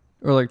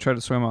 Or like try to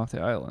swim off the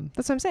island.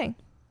 That's what I'm saying.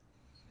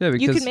 Yeah,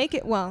 because you could make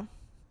it, well.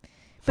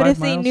 But if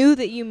they knew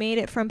that you made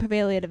it from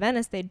Pavelia to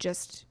Venice, they'd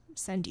just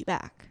send you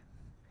back.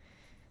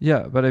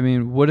 Yeah, but I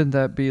mean, wouldn't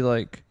that be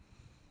like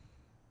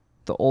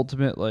the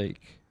ultimate, like,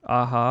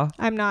 aha?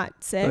 I'm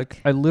not sick.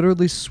 Like, I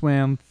literally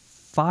swam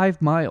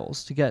 5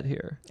 miles to get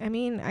here. I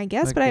mean, I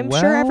guess, like, but I'm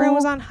sure everyone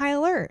was on high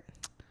alert.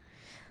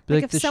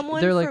 Like if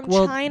someone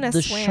from China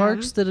the swam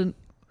sharks didn't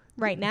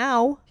right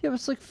now. Yeah, but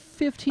it's like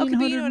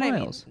 1,500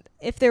 miles. I mean?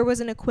 If there was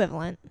an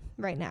equivalent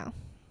right now,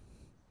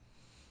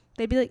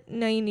 they'd be like,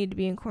 no, you need to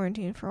be in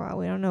quarantine for a while.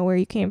 We don't know where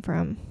you came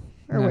from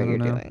or what you're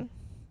doing.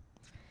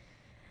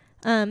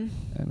 I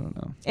don't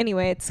know.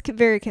 Anyway, it's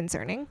very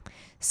concerning.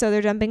 So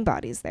they're dumping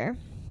bodies there.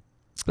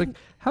 Like,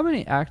 how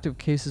many active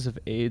cases of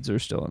AIDS are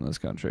still in this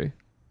country?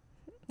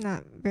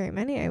 Not very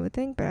many, I would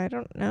think, but I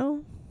don't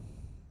know.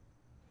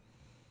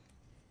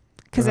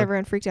 Because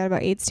everyone freaked out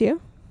about AIDS too?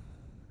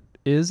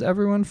 Is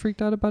everyone freaked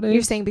out about AIDS?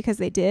 You're saying because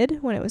they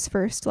did when it was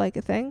first like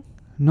a thing?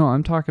 No,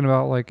 I'm talking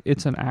about like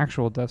it's an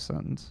actual death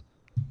sentence.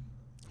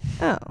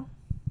 Oh.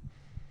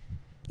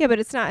 Yeah, but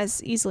it's not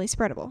as easily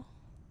spreadable.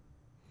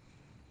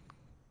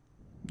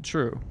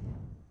 True.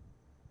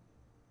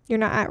 You're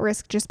not at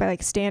risk just by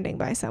like standing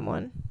by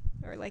someone.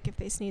 Or like if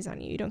they sneeze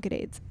on you, you don't get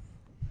AIDS.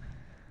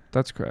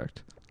 That's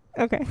correct.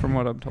 Okay. From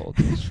what I'm told.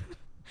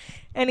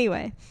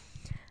 Anyway.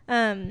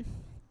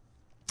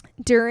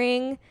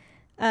 During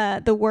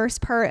the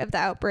worst part of the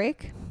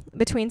outbreak,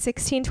 between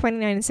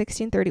 1629 and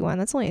 1631,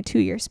 that's only a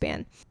 2-year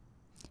span,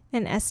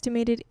 an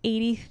estimated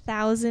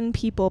 80,000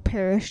 people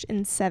perished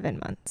in 7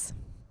 months.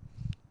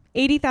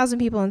 80,000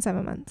 people in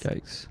 7 months.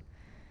 Yikes.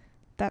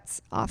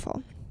 That's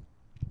awful.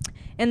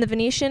 And the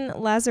Venetian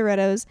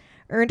lazarettos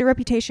earned a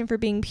reputation for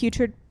being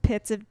putrid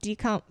pits of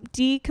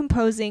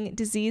decomposing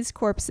diseased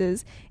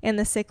corpses and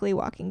the sickly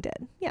walking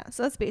dead. Yeah,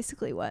 so that's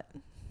basically what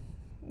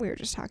we were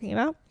just talking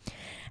about.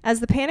 As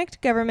the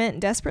panicked government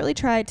desperately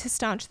tried to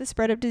staunch the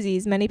spread of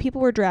disease, many people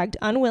were dragged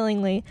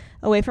unwillingly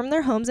away from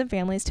their homes and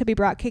families to be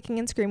brought kicking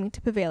and screaming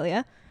to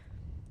Pavelia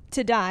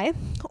to die,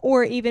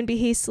 or even be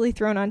hastily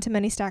thrown onto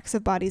many stacks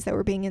of bodies that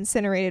were being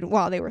incinerated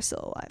while they were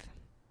still alive.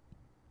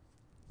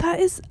 That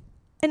is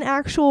an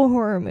actual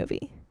horror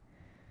movie.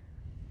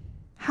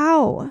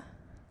 How?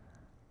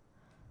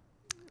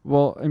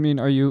 Well, I mean,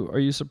 are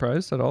you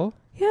surprised at all?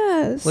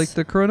 Yes. Like,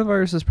 the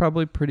coronavirus is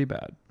probably pretty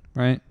bad,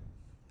 right?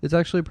 It's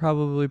actually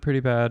probably pretty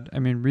bad. I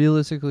mean,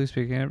 realistically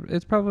speaking,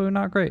 it's probably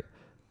not great.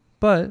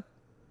 But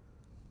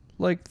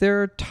Like,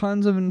 there are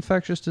tons of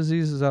infectious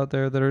diseases out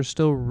there that are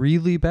still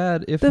really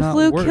bad, if The not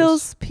flu worse.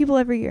 kills people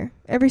every year,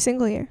 every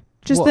single year.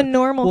 Just Well- the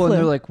normal Well, flu. and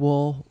they're like,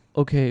 well,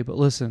 okay, but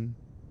listen,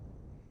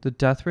 the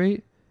death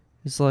rate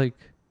is like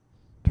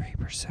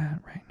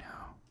 3% right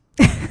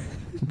now.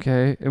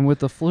 Okay, and with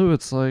the flu,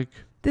 it's like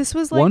this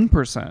was like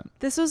 1%.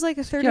 this was like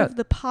a third Yeah. of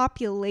the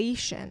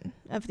population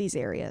of these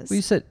areas. Well,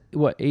 you said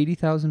what?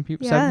 80,000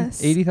 people.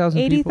 Yes. 80,000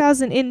 people.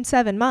 80,000 in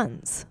 7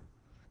 months.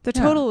 The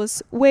Yeah. total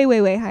was way,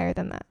 way, way higher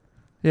than that.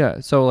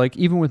 Yeah. So like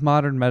even with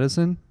modern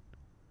medicine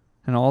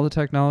and all the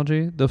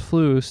technology, the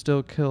flu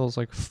still kills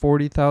like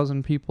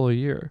 40,000 people a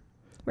year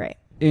Right.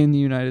 in the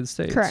United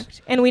States.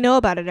 Correct. And we know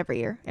about it every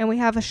year, and we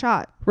have a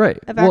shot. Right.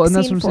 A Well, and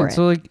that's vaccine what I'm saying. for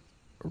So like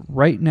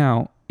right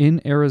now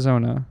in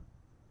Arizona,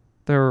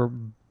 there are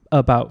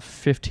about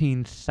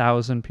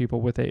 15,000 people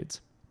with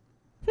AIDS.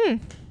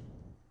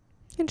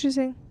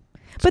 Interesting.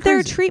 It's But there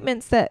are crazy.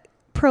 treatments that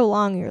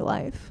prolong your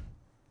life.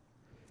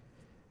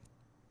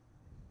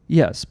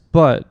 Yes,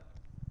 but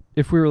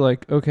if we were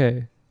like,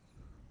 okay,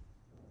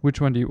 which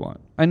one do you want?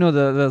 I know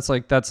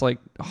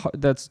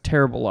that's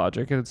terrible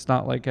logic, and it's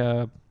not like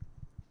a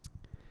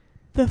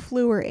The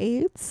flu or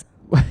AIDS?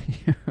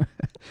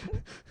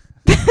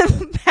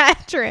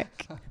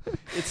 Patrick.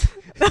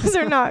 Those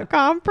are not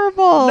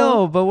comparable.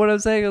 No, but what I'm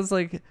saying is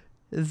like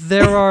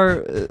there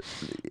are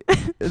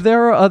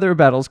other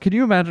battles. Can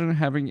you imagine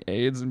having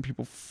AIDS and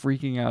people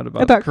freaking out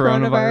about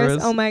coronavirus?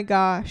 Oh my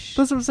gosh.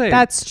 That's what I'm saying.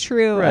 That's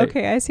true. Right.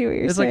 Okay, I see what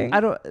you're it's saying. like I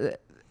don't.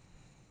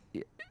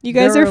 You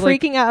guys there are are,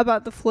 like, freaking out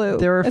about the flu.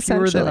 There are fewer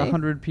than essentially.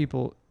 100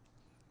 people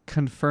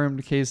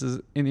confirmed cases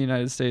in the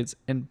United States,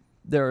 and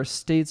there are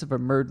states of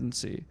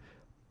emergency.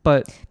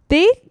 But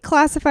They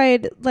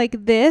classified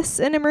like this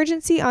an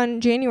emergency on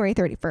January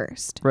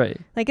 31st. right.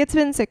 Like it's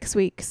been 6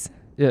 weeks.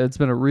 Yeah, it's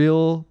been the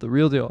real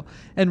deal.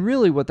 And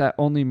really what that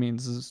only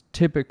means is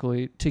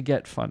typically to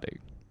get funding.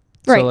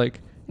 Right. So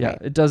like, yeah,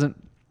 Right. it doesn't,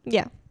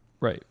 Yeah.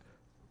 right.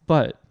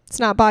 But, It's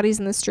not bodies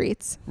in the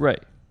streets.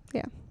 right.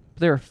 Yeah.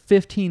 There are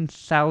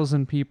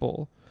 15,000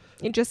 people,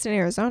 Just in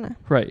Arizona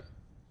right.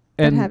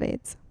 that And have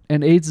AIDS.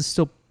 and AIDS is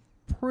still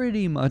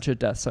pretty much a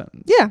death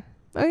sentence. Yeah.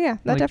 Oh yeah.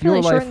 That Like,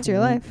 definitely shortens your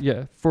life.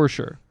 Yeah, for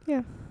sure.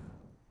 Yeah.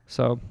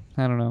 So,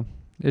 I don't know.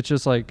 It's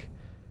just like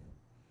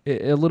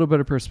a little bit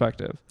of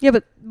perspective. Yeah,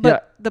 but Yeah.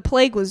 the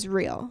plague was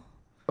real.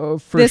 Oh,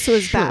 for This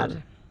was sure.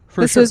 bad.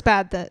 For This sure. was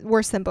bad.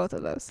 Worse than both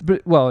of those.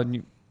 But what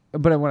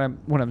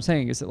I'm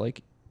saying is that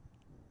like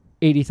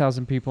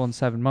 80,000 people in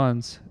 7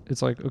 months,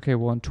 it's like, okay,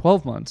 well in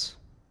 12 months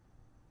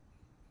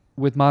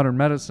with modern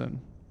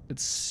medicine,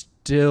 it's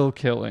still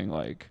killing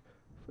like,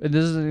 and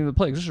this isn't even the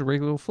plague, it's just a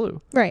regular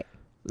flu. Right.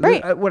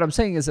 Right. What I'm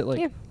saying is that like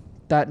Yeah.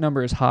 that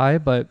number is high,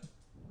 but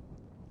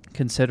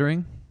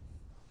considering,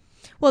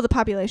 Well, the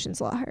population's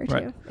a lot higher too,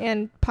 Right.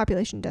 and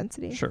population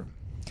density. sure.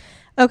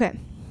 Okay.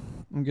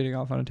 I'm getting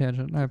off on a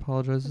tangent. I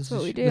apologize. That's This what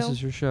is we this do.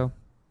 is your show.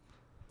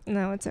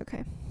 No, it's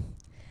okay.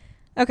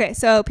 Okay,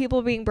 so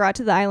people being brought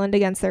to the island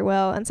against their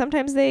will, and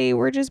sometimes they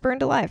were just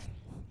burned alive.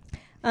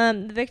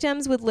 The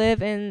victims would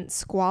live in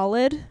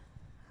squalid,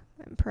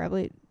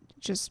 probably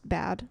just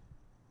bad.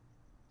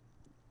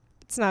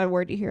 It's not a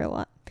word you hear a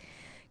lot.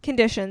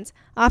 Conditions,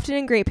 often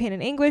in great pain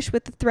and anguish,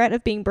 with the threat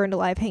of being burned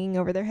alive hanging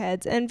over their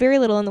heads, and very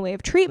little in the way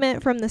of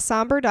treatment from the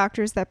somber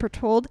doctors that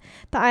patrolled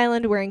the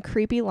island wearing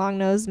creepy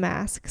long-nosed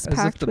masks As if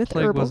packed the with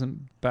plague herbal.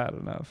 wasn't bad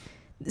enough.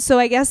 So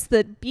I guess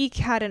the beak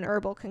had an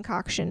herbal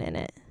concoction in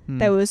it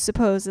that was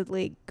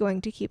supposedly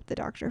going to keep the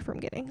doctor from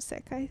getting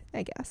sick, I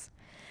guess.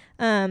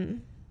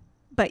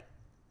 But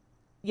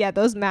yeah,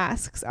 those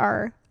masks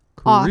are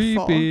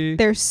awful. creepy.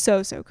 They're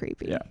so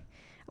creepy. Yeah.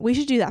 We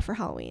should do that for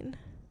Halloween.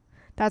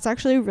 That's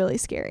actually really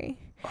scary.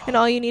 And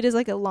all you need is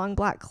like a long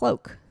black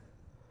cloak.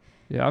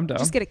 Yeah, I'm down.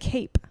 Just get a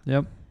cape.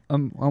 Yep.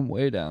 I'm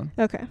way down.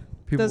 Okay.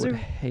 People Those would are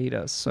hate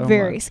us so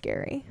Very much.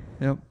 scary.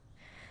 Yep.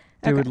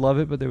 They Okay. would love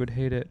it, but they would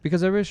hate it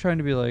because everybody's trying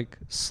to be like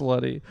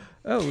slutty.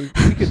 Oh, we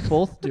could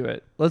both do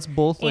it. Let's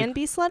both like And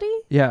be slutty?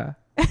 yeah,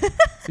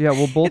 yeah.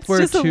 We'll both It's wear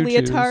just a tutus.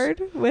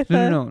 leotard with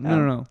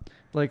No.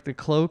 Like the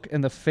cloak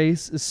and the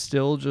face is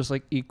still just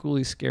like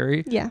equally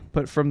scary. Yeah.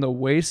 But from the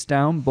waist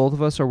down, both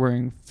of us are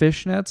wearing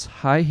fishnets,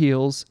 high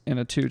heels, and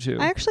a tutu.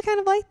 I actually kind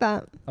of like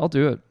that. I'll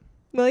do it.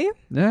 Will you?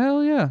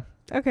 Hell yeah.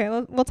 Okay,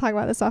 we'll talk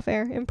about this off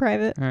air in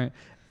private. All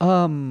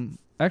right.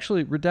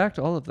 Actually,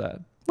 redact all of that.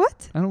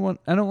 What? I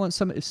don't want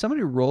some. If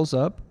somebody rolls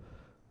up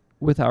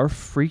with our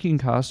freaking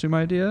costume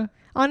idea,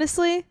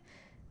 Honestly,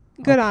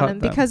 good I'll on cut him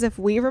them. because if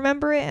we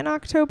remember it in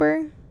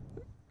October,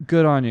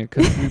 good on you,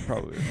 because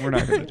we're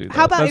not going to do that.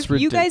 how about That's if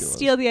you guys ridiculous.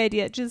 steal the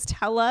idea, just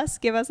tell us,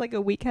 give us like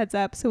a week heads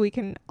up so we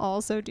can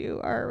also do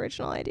our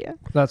original idea.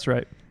 That's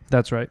right.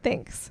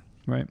 Thanks.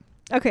 Right.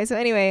 Okay, so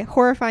anyway,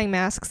 horrifying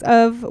masks,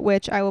 of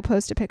which I will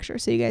post a picture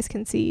so you guys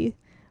can see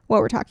what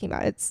we're talking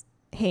about. It's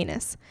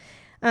heinous.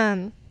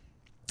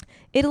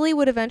 Italy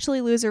would eventually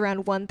lose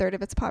around 1/3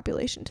 of its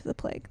population to the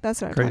plague. That's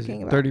what I'm Crazy.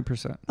 talking about.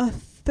 30%. A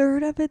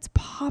third of its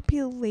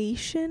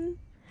population?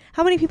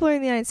 How many people are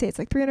in the United States?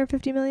 Like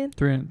 350 million?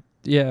 300.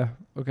 Yeah.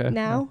 Okay.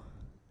 Now?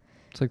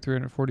 It's like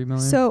 340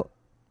 million. So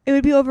it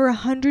would be over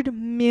 100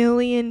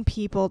 million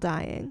people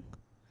dying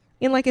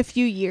in like a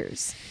few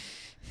years.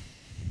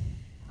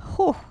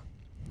 Oh,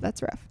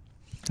 that's rough.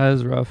 That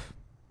is rough.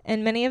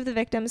 And many of the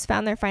victims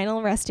found their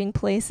final resting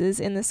places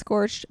in the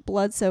scorched,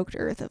 blood-soaked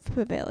earth of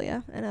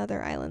Poveglia and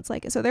other islands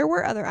like it. So there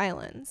were other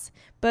islands,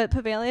 but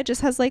Poveglia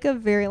just has like a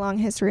very long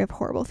history of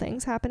horrible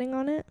things happening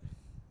on it.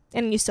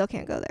 And you still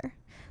can't go there.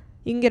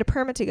 You can get a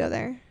permit to go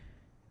there,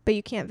 but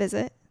you can't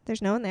visit.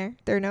 There's no one there.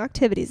 There are no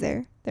activities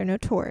there. There are no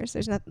tours.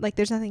 There's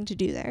nothing to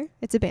do there.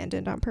 It's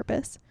abandoned on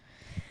purpose.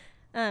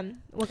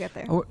 We'll get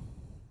there.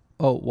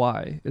 Oh,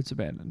 why? It's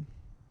abandoned.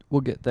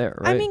 We'll get there,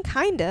 right? I mean,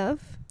 kind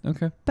of.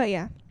 Okay. But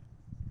yeah,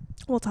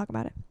 we'll talk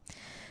about it.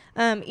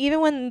 Even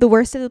when the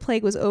worst of the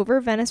plague was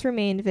over, Venice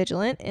remained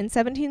vigilant. In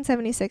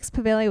 1776,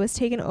 Poveglia was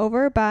taken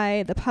over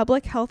by the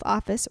Public Health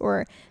Office,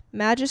 or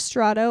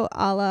Magistrato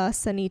alla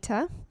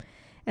Sanità,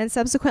 and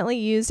subsequently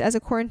used as a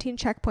quarantine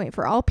checkpoint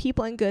for all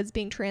people and goods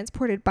being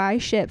transported by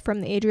ship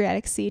from the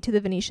Adriatic Sea to the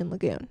Venetian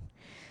lagoon.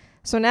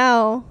 So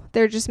now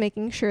they're just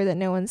making sure that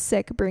no one's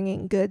sick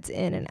bringing goods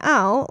in and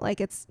out. Like,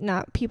 it's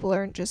not, people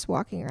aren't just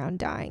walking around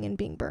dying and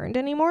being burned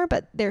anymore,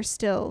 but they're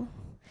still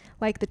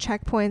like the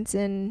checkpoints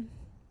in,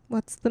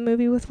 what's the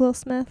movie with Will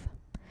Smith?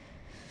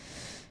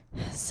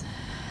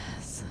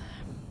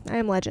 I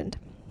Am Legend.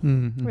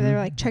 Mm-hmm. Where they're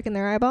like checking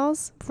their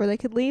eyeballs before they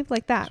could leave,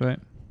 like that. That's right.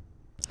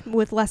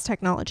 With less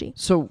technology.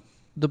 So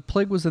the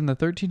plague was in the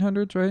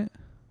 1300s, right?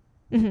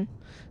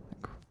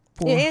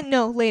 Mm-hmm.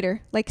 No,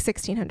 later, like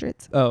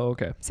 1600s. Oh,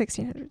 okay.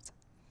 1600s.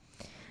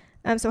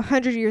 So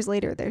 100 years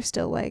later, they're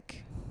still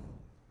like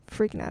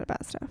freaking out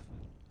about stuff.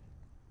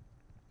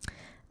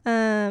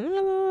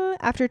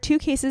 After 2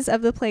 cases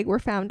of the plague were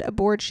found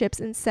aboard ships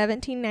in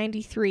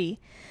 1793,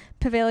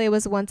 Poveglia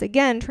was once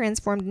again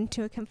transformed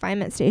into a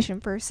confinement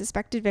station for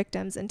suspected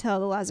victims until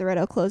the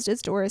Lazaretto closed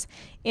its doors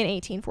in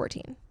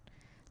 1814.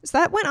 So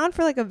that went on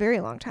for like a very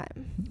long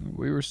time.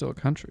 We were still a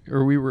country,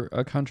 or we were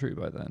a country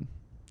by then.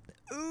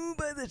 Ooh,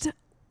 by the time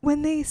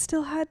when they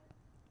still had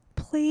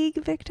plague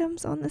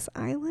victims on this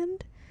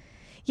island.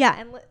 Yeah,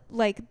 and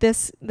like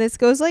this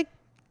goes like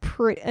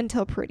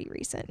until pretty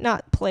recent.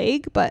 Not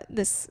plague, but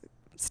this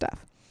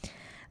stuff.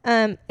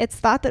 It's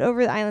thought that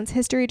over the island's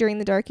history during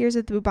the dark years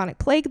of the bubonic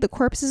plague, the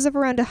corpses of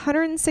around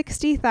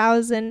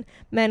 160,000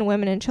 men,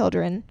 women, and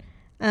children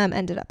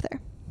ended up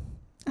there.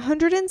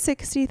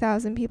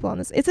 160,000 people on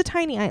this. It's a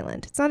tiny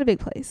island. It's not a big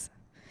place.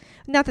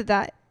 Not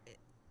that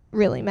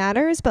really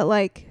matters, but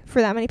like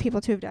for that many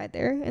people to have died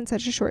there in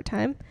such a short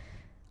time,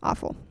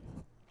 awful.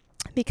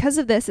 Because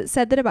of this, it's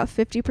said that about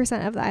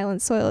 50% of the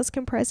island's soil is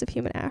comprised of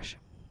human ash.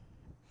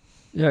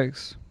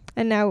 Yikes.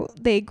 And now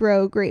they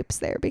grow grapes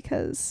there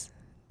because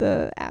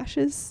the ash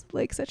is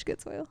like such good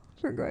soil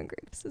for growing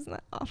grapes. Isn't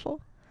that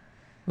awful?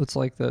 It's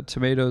like the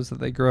tomatoes that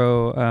they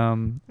grow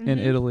in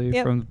Italy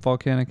from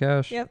volcanic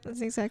ash. Yep,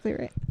 that's exactly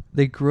right.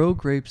 They grow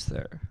grapes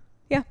there.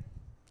 Yeah.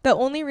 The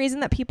only reason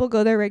that people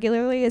go there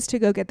regularly is to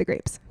go get the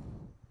grapes.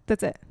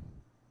 That's it.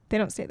 They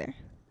don't stay there.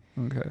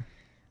 Okay.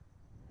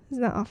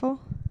 Isn't that awful?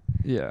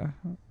 Yeah.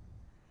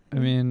 I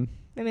mean,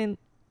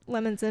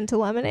 lemons into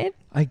lemonade?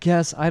 I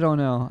guess. I don't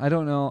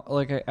know.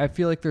 Like, I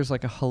feel like there's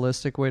like a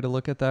holistic way to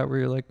look at that where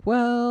you're like,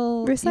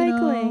 well,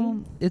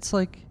 recycling. It's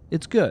like,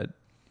 it's good.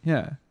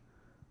 Yeah.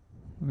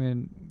 I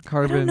mean,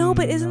 carbon. I don't know,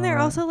 but isn't there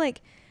also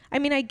like, I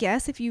mean, I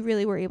guess if you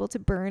really were able to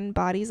burn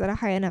bodies at a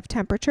high enough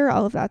temperature,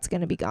 all of that's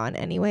going to be gone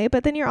anyway.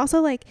 But then you're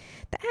also like,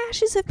 the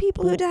ashes of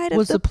people who died of the plague.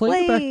 Was the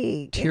plague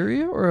a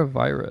bacteria or a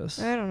virus?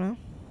 I don't know.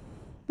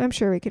 I'm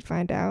sure we could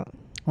find out.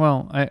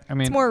 Well, I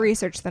mean, it's more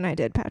research than I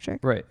did,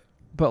 Patrick. Right.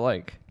 But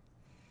like,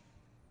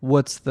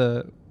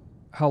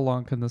 how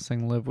long can this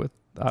thing live with?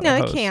 No,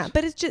 it can't.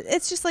 But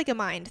it's just like a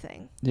mind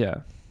thing.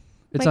 Yeah.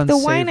 It's like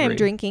unsavory. The wine I'm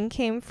drinking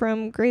came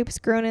from grapes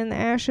grown in the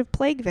ash of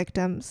plague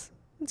victims.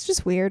 It's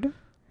just weird.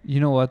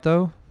 You know what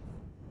though?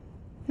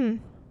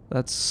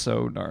 That's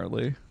so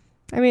gnarly.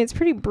 I mean, it's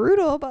pretty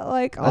brutal, but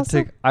like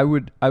also I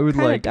would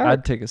like dark.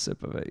 I'd take a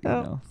sip of it, you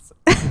know.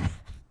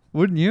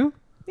 Wouldn't you?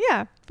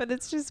 Yeah, but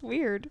it's just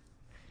weird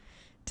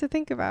to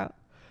think about.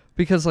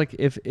 Because like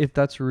if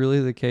that's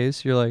really the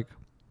case, you're like,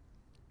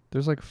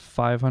 there's like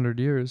 500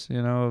 years,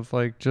 you know, of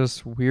like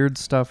just weird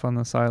stuff on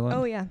this island.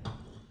 Oh yeah.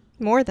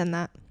 More than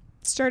that.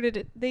 Started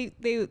it.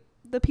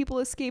 The people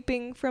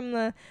escaping from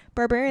the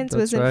barbarians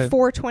was in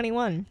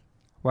 421.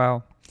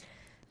 Wow.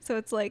 So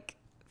it's like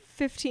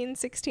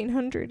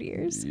 1600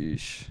 years.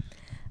 Yeesh.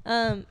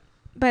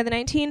 By the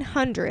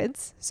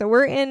 1900s, so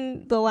we're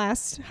in the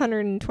last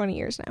 120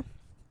 years now.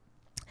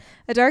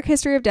 A dark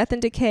history of death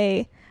and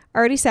decay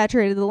already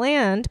saturated the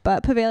land,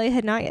 but Poveglia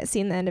had not yet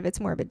seen the end of its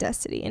morbid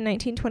destiny. In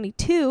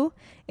 1922,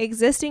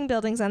 existing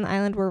buildings on the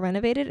island were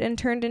renovated and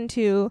turned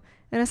into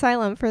an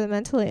asylum for the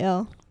mentally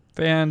ill.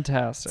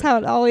 Fantastic. That's how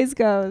it always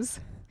goes.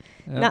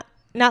 Yep.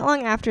 Not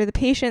long after, the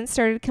patients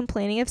started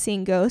complaining of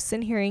seeing ghosts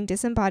and hearing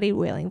disembodied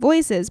wailing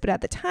voices, but at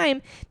the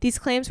time, these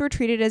claims were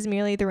treated as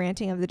merely the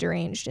ranting of the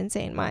deranged,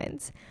 insane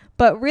minds.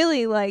 But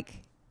really,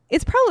 like,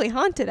 it's probably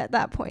haunted at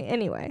that point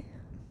anyway.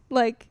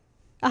 Like,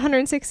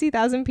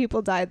 160,000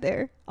 people died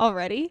there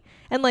already.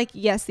 And like,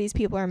 yes, these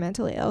people are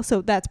mentally ill,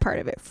 so that's part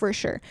of it for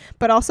sure.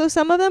 But also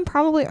some of them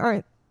probably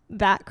aren't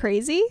that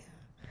crazy.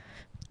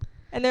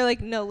 And they're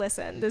like, no,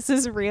 listen, this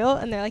is real.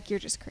 And they're like, you're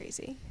just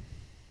crazy.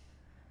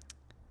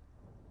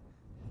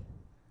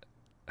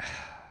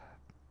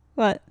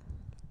 What?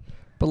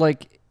 But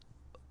like,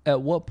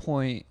 at what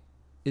point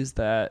is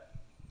that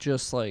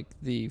just like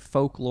the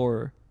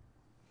folklore,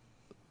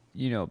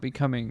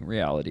 becoming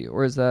reality?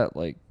 Or is that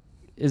like,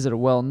 is it a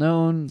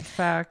well-known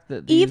fact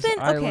that these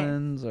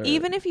islands are...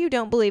 Even if you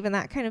don't believe in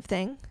that kind of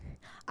thing,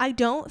 I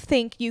don't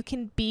think you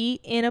can be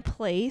in a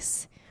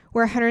place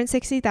where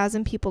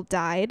 160,000 people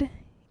died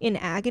in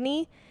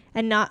agony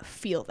and not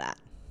feel that.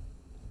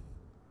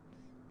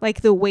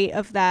 Like the weight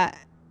of that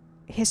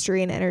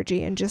history and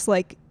energy and just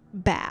like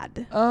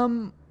bad.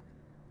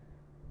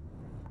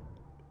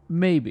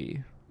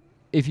 Maybe.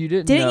 If you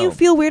didn't Didn't know, you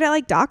feel weird at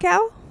like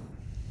Dachau?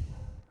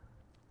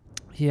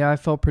 Yeah, I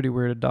felt pretty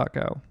weird at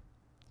Dachau.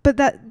 But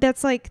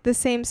that's like the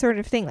same sort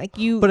of thing. Like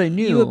you, but I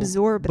knew, you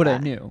absorb but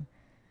that. I knew.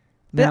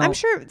 But Now, I'm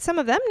sure some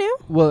of them knew.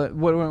 Well,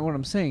 what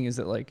I'm saying is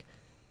that like,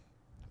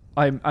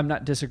 I'm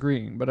not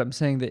disagreeing, but I'm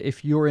saying that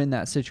if you're in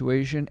that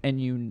situation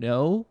and you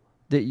know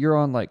that you're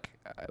on like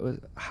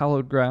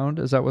hallowed ground,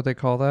 is that what they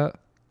call that?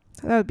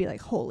 That would be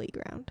like holy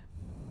ground.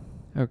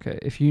 Okay,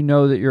 if you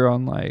know that you're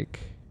on like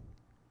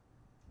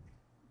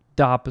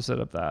the opposite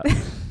of that,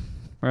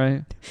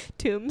 right?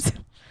 Tombs.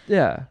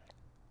 Yeah,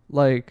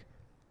 like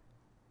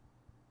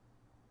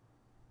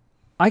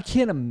I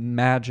can't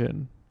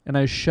imagine, and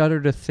I shudder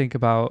to think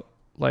about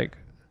like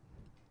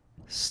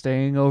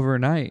staying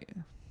overnight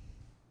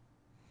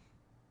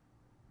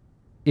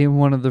in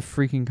one of the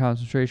freaking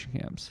concentration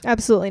camps.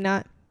 Absolutely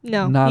not.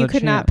 No, Not you a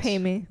could not chance. pay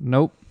me.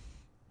 Nope.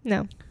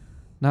 No.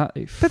 Not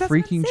a But that's freaking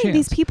what I'm saying. chance.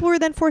 These people were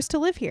then forced to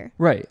live here.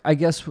 Right. I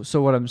guess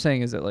so. What I'm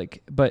saying is that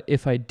like, but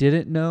if I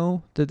didn't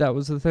know that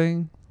was the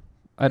thing,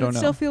 I don't know.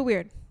 Still feel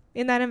weird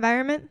in that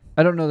environment.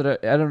 I don't know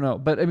that. I don't know.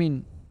 But I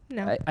mean,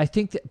 No. I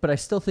think that, but I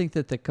still think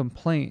that the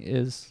complaint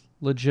is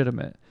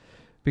legitimate,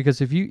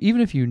 because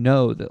even if you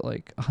know that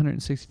like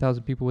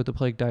 160,000 people with the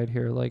plague died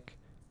here, like.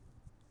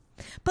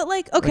 But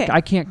like, okay. Like,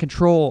 I can't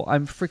control.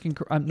 I'm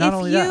not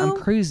only that, I'm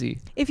crazy.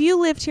 If you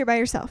lived here by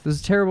yourself. This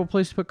is a terrible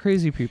place to put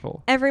crazy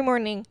people. Every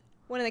morning,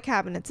 one of the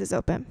cabinets is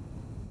open.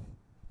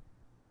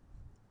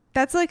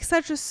 That's like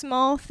such a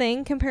small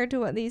thing compared to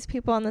what these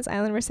people on this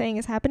island were saying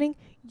is happening.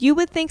 You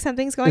would think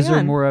something's going on. Is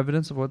there more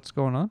evidence of what's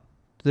going on?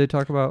 Do they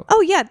talk about?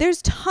 Oh yeah,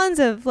 there's tons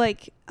of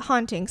like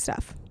haunting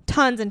stuff.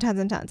 Tons and tons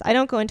and tons. I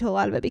don't go into a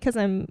lot of it because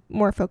I'm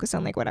more focused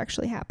on like what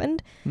actually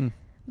happened.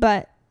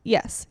 But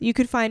yes, you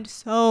could find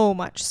so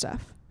much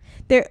stuff.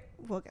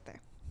 We'll get there.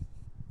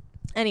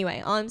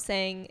 Anyway, all I'm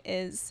saying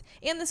is,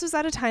 and this was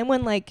at a time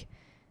when like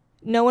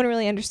no one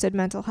really understood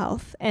mental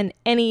health, and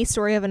any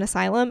story of an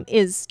asylum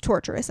is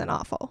torturous and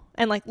awful,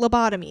 and like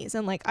lobotomies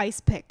and like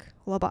ice pick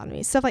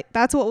lobotomies, stuff like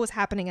that's what was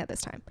happening at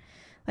this time.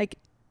 Like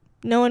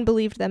no one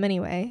believed them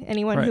anyway.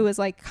 Anyone who was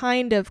like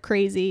kind of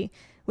crazy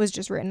was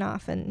just written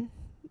off, and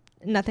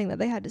nothing that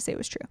they had to say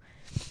was true.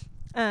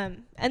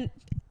 And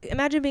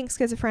imagine being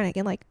schizophrenic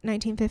in like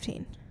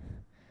 1915.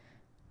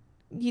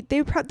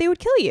 They would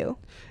kill you.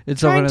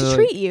 It's trying to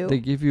treat you. They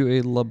give you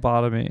a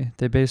lobotomy.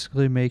 They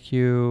basically make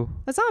you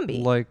a zombie.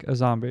 Like a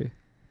zombie.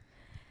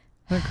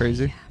 Isn't that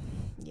crazy?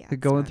 Yeah. They're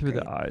going through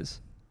the eyes.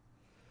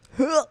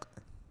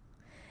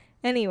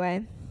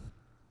 Anyway,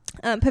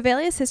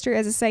 Poveglia's history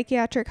as a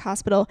psychiatric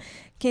hospital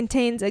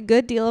contains a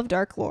good deal of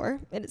dark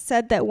lore. It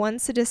said that one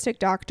sadistic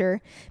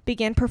doctor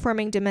began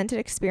performing demented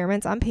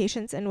experiments on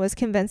patients and was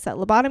convinced that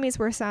lobotomies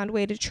were a sound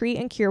way to treat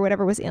and cure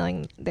whatever was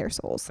ailing their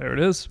souls. There it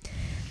is.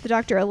 The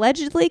doctor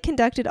allegedly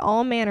conducted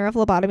all manner of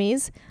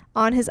lobotomies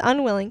on his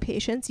unwilling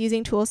patients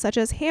using tools such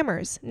as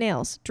hammers,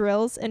 nails,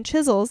 drills, and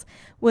chisels,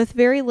 with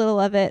very little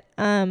of it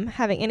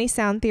having any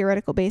sound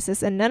theoretical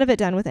basis, and none of it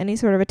done with any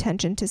sort of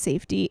attention to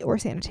safety or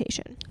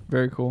sanitation.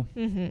 Very cool.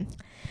 Mm-hmm.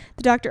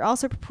 The doctor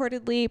also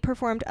purportedly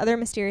performed other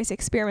mysterious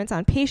experiments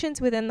on patients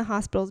within the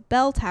hospital's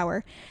bell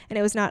tower, and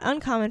it was not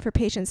uncommon for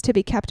patients to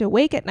be kept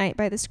awake at night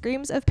by the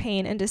screams of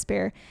pain and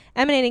despair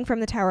emanating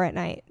from the tower at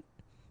night.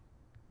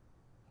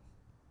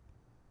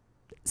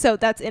 So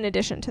that's in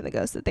addition to the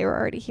ghosts that they were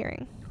already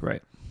hearing.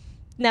 Right.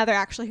 Now they're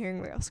actually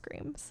hearing real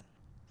screams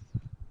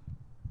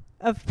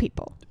of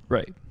people.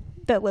 Right.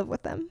 That live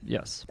with them.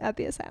 Yes. At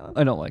the asylum.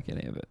 I don't like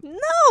any of it.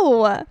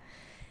 No!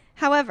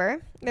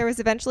 However, there was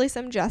eventually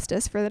some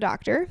justice for the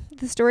doctor.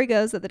 The story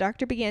goes that the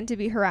doctor began to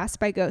be harassed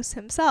by ghosts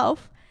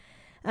himself,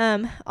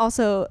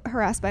 also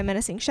harassed by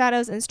menacing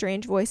shadows and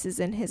strange voices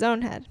in his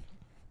own head.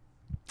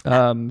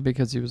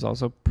 Because he was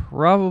also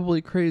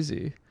probably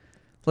crazy.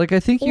 Like,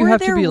 I think you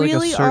have to be like a certain... Or there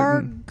really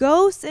are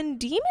ghosts and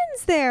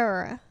demons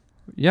there.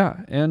 Yeah,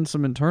 and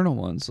some internal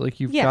ones.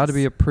 Like, you've Yes. got to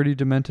be a pretty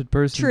demented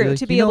person. True,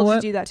 to be able to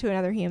do that to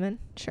another human.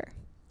 Sure.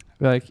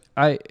 Like,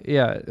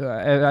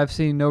 I've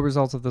seen no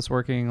results of this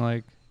working,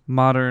 like,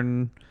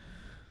 modern...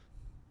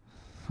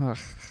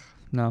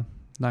 no,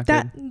 not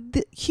good.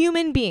 The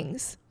human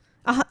beings,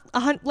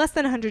 less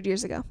than 100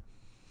 years ago.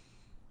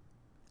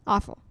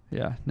 Awful.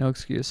 Yeah, no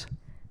excuse.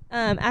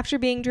 After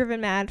being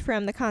driven mad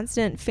from the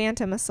constant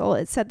phantom assault,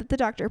 it's said that the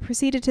doctor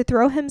proceeded to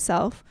throw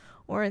himself,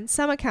 or in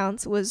some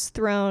accounts was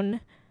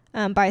thrown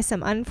by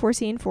some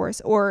unforeseen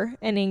force or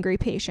an angry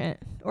patient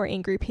or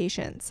angry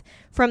patients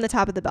from the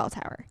top of the bell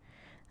tower.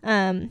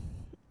 That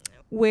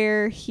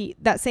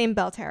same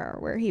bell tower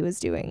where he was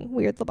doing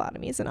weird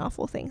lobotomies and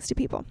awful things to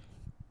people.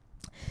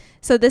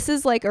 So this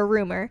is like a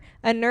rumor.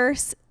 A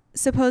nurse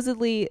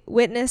supposedly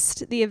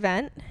witnessed the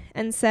event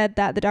and said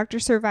that the doctor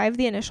survived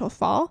the initial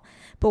fall,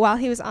 but while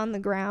he was on the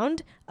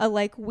ground, a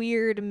like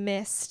weird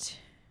mist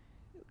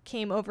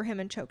came over him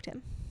and choked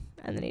him,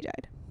 and then he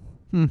died.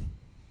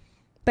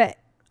 But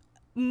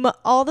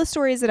all the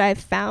stories that I've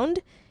found,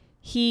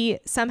 he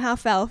somehow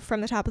fell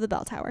from the top of the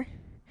bell tower.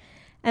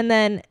 And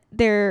then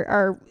there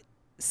are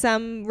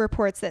some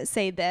reports that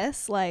say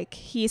this, like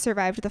he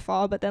survived the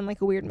fall, but then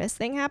like a weird mist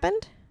thing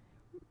happened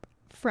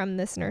from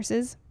this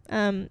nurse's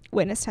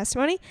witness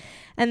testimony.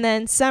 And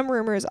then some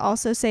rumors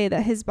also say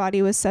that his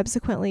body was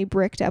subsequently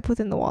bricked up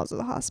within the walls of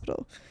the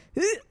hospital.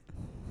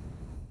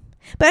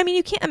 But I mean,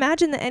 you can't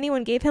imagine that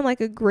anyone gave him like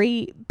a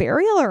great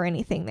burial or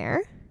anything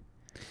there.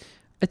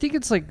 I think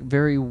it's like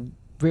very,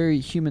 very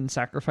human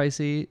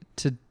sacrificey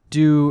to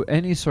do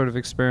any sort of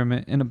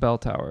experiment in a bell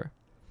tower.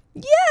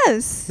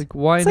 Yes. Like,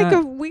 why it's not? It's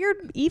like a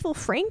weird evil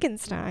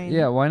Frankenstein.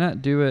 Yeah, why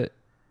not do it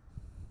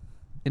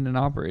in an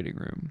operating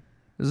room?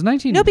 It's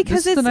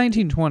because it's the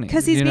 1920s.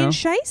 Because he's being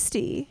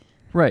shisty.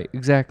 Right,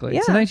 exactly. Yeah.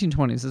 It's the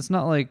 1920s. It's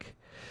not like,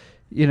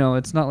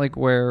 it's not like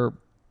where,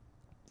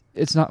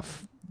 it's not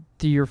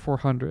the year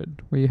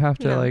 400 where you have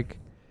to like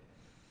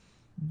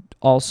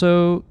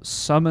also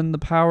summon the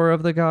power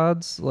of the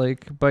gods,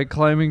 like by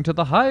climbing to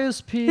the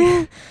highest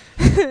peak.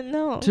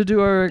 No. To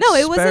do our experiments. No,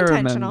 it was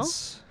intentional.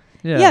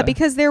 Yeah,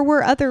 because there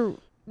were other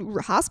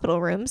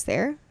hospital rooms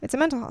there. It's a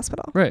mental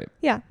hospital. Right.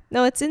 Yeah.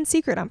 No, it's in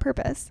secret on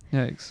purpose.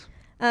 Yikes.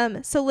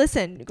 So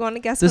listen, you want to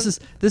guess? This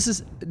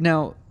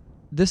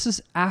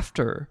is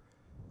after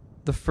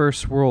the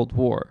First World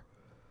War.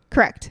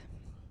 Correct.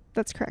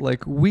 That's correct.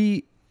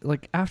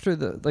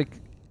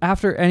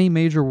 After any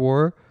major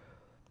war,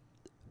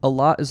 a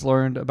lot is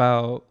learned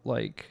about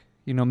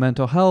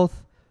mental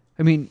health.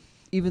 I mean,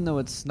 even though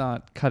it's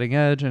not cutting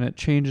edge and it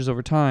changes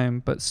over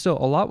time, but still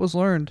a lot was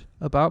learned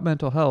about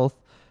mental health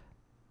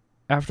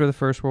after the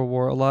First World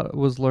War. A lot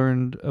was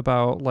learned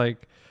about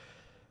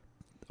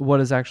what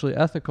is actually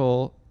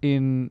ethical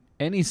in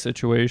any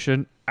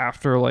situation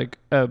after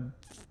a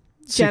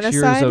 6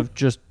 years of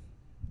just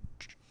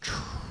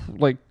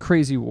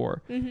crazy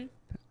war,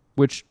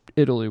 which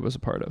Italy was a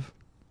part of.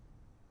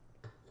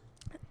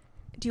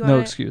 No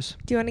excuse.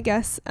 Do you want to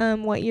guess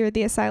what year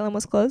the asylum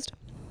was closed?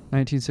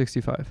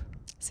 1965.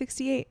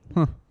 68.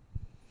 Huh.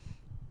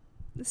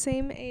 The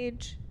same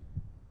age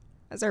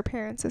as our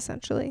parents,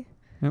 essentially.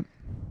 Yep.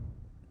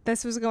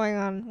 This was going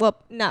on,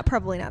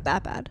 probably not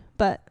that bad,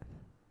 but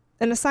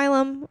an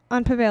asylum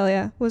on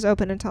Poveglia was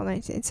open until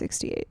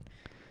 1968.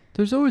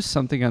 There's always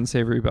something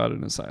unsavory about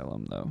an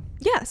asylum, though.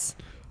 Yes.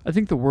 I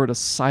think the word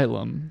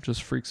asylum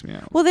just freaks me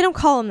out. Well, they don't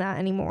call them that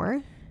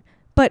anymore.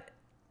 But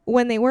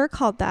when they were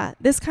called that,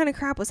 this kind of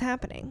crap was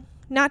happening.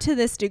 Not to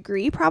this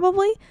degree,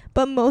 probably,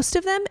 but most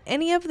of them,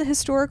 any of the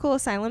historical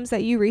asylums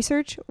that you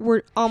research,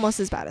 were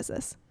almost as bad as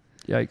this.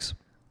 Yikes.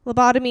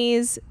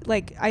 Lobotomies,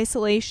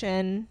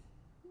 isolation,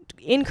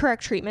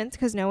 incorrect treatments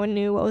because no one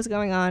knew what was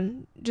going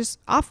on. Just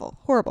awful,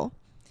 horrible.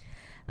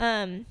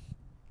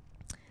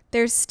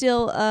 There's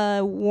still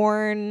a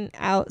worn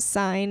out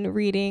sign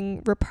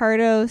reading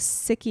Reparto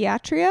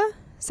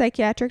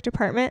Psychiatric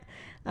Department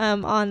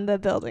on the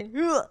building.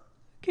 Ugh.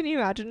 Can you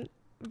imagine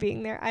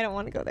being there? I don't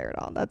want to go there at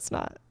all. That's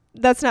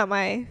not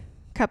my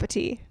cup of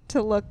tea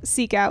to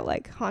seek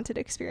out haunted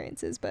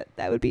experiences, but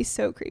that would be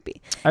so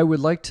creepy. I would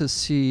like to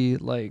see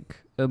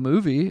a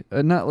movie,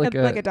 not like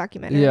a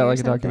documentary. Yeah, a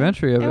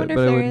documentary of it, but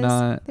it would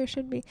not. There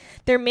should be.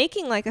 They're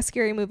making a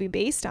scary movie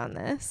based on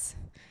this,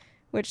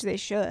 which they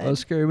should. A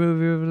scary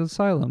movie of an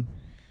asylum.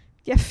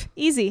 Yeah,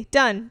 easy,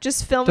 done.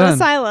 Just film an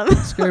asylum.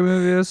 Scary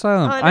movie of an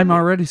asylum. I'm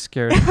already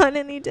scared. On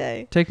any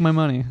day. Take my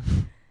money.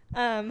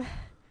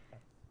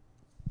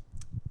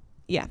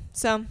 Yeah,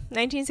 so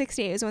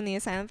 1968 is when the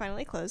asylum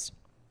finally closed.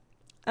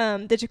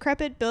 The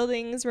decrepit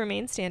buildings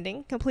remain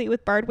standing, complete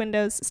with barred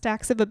windows,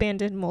 stacks of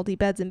abandoned moldy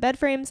beds and bed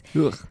frames,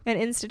 and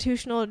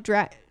institutional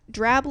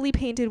drably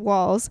painted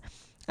walls,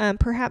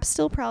 perhaps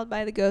still prowled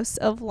by the ghosts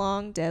of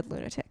long dead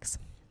lunatics.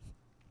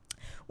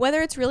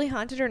 Whether it's really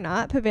haunted or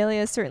not,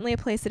 Poveglia is certainly a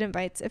place that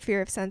invites a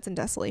fear of sense and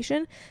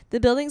desolation. The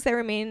buildings that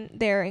remain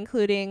there,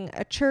 including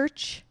a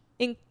church,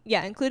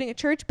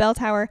 bell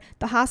tower,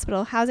 the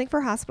hospital, housing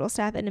for hospital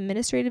staff, and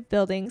administrative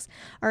buildings,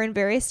 are in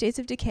various states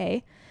of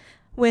decay,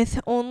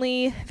 with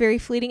only very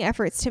fleeting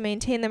efforts to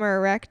maintain them or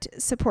erect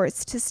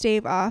supports to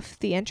stave off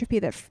the entropy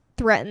that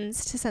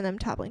threatens to send them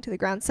toppling to the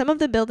ground. Some of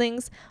the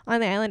buildings on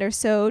the island are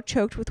so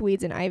choked with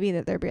weeds and ivy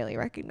that they're barely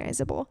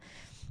recognizable,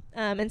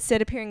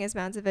 instead appearing as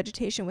mounds of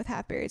vegetation with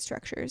half-buried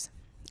structures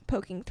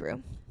poking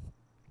through.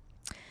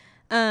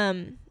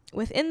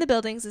 Within the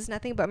buildings is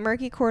nothing but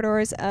murky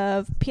corridors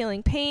of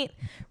peeling paint,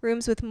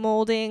 rooms with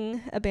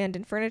molding,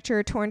 abandoned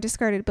furniture, torn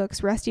discarded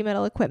books, rusty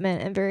metal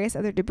equipment, and various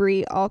other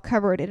debris, all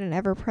covered in an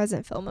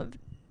ever-present film of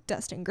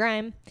dust and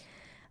grime.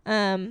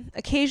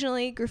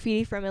 Occasionally,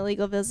 graffiti from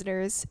illegal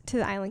visitors to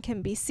the island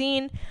can be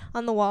seen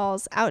on the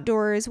walls.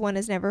 Outdoors, one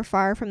is never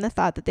far from the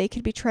thought that they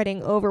could be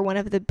treading over one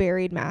of the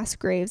buried mass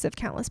graves of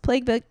countless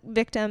plague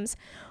victims,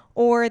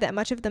 or that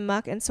much of the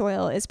muck and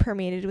soil is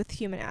permeated with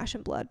human ash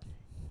and blood.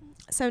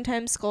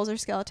 Sometimes skulls or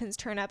skeletons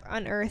turn up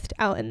unearthed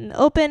out in the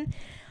open,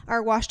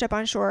 are washed up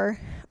on shore,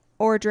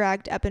 or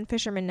dragged up in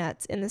fishermen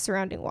nets in the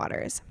surrounding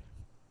waters.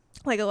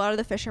 Like, a lot of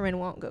the fishermen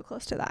won't go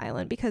close to the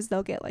island because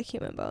they'll get like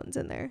human bones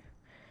in their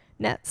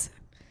nets.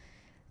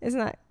 Isn't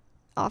that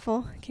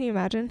awful? Can you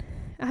imagine?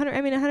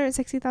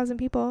 160,000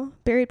 people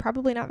buried,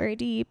 probably not very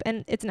deep,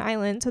 and it's an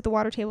island, so the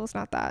water table is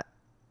not that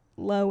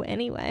low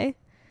anyway.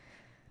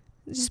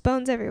 Just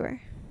bones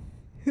everywhere.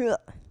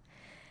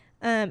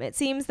 It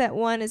seems that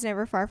one is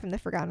never far from the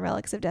forgotten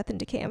relics of death and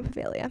decay on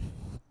Poveglia.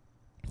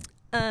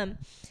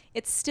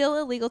 It's still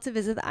illegal to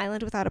visit the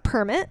island without a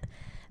permit.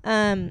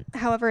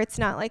 However, it's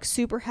not like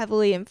super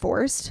heavily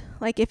enforced.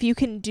 Like, if you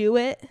can do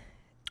it,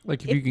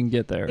 like if you can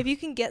get there, if you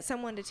can get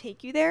someone to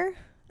take you there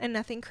and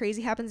nothing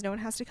crazy happens, no one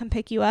has to come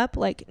pick you up,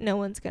 like, no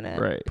one's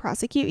gonna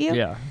prosecute you.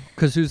 Yeah,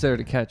 because who's there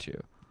to catch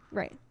you?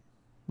 Right.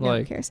 No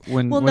one cares.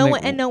 When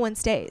no one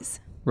stays.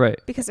 Right.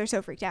 Because they're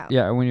so freaked out.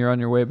 Yeah, when you're on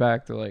your way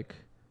back, they're like,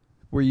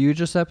 "Were you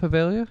just at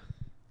Poveglia?"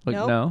 Like,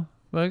 nope. No.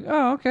 Like,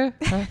 oh, okay.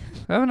 Have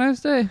a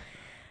nice day.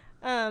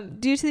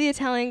 Due to the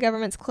Italian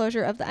government's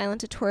closure of the island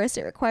to tourists,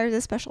 it requires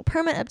a special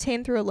permit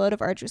obtained through a load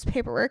of arduous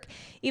paperwork.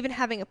 Even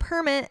having a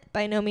permit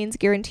by no means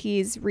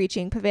guarantees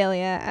reaching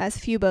Poveglia, as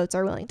few boats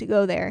are willing to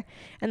go there,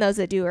 and those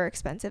that do are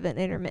expensive and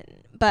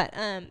intermittent. But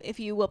if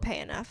you will pay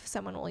enough,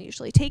 someone will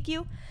usually take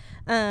you.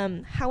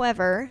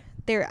 However,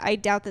 I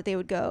doubt that they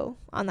would go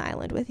on the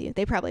island with you.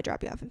 They probably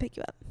drop you off and pick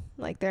you up.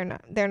 Like, they're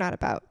not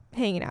about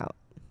hanging out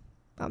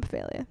on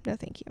Poveglia. No,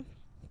 thank you.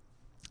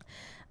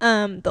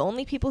 The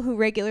only people who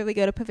regularly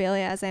go to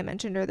Poveglia, as I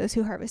mentioned, are those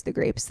who harvest the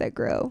grapes that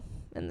grow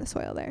in the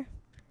soil there.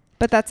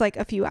 But that's like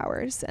a few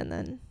hours, and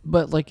then.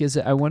 But like,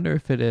 I wonder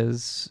if it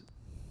is,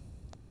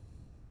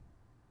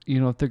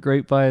 if the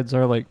grapevines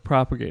are like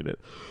propagated.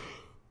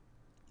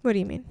 What do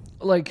you mean?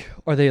 Like,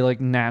 are they like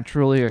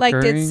naturally occurring?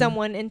 Like, did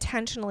someone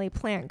intentionally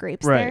plant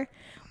grapes there?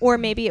 Or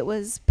maybe it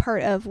was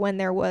part of when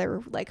there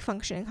were like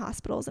functioning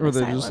hospitals and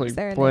asylums just, like,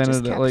 there, and planted they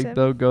just kept like them.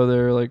 they'll go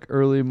there like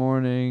early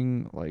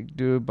morning, like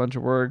do a bunch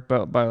of work,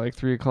 but by like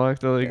 3:00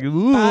 they're like,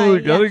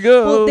 "Ooh, gotta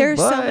go." Well, there's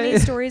bye. so many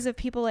stories of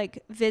people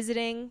like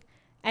visiting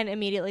and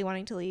immediately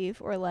wanting to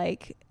leave, or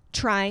like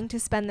trying to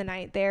spend the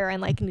night there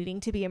and like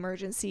needing to be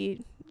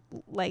emergency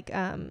like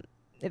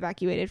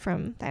evacuated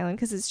from the island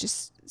because it's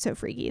just so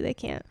freaky. They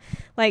can't.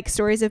 Like,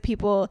 stories of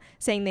people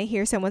saying they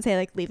hear someone say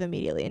like, "Leave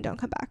immediately and don't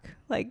come back."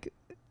 Like,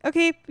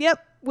 okay,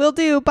 yep, will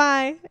do,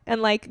 bye.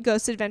 And like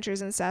Ghost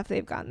Adventures and stuff,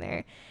 they've gone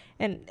there,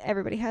 and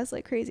everybody has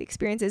like crazy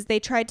experiences. They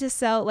tried to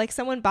sell, like,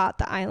 someone bought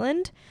the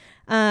island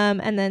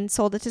and then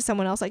sold it to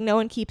someone else. Like, no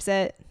one keeps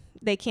it.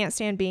 They can't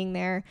stand being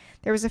there.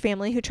 There was a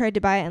family who tried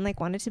to buy it and like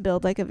wanted to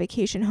build like a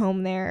vacation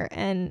home there,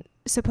 and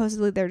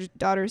supposedly their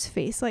daughter's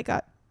face like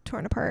got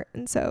torn apart,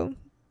 and so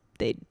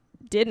they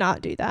did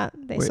not do that.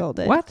 They sold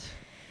it. What?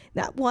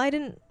 Well, I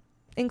didn't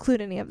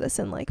include any of this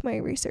in like my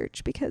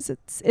research because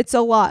it's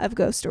a lot of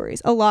ghost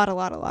stories. A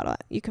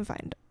lot. You can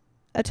find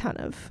a ton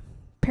of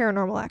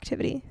paranormal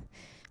activity.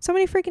 So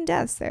many freaking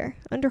deaths there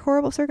under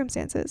horrible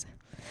circumstances.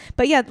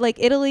 But yeah, like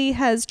Italy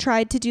has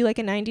tried to do like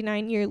a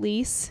 99-year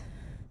lease.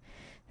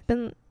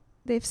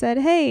 They've said,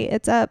 hey,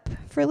 it's up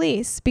for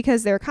lease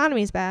because their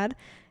economy's bad.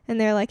 And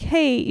they're like,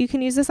 hey, you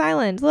can use this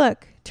island.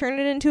 Look, turn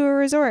it into a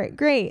resort.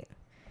 Great.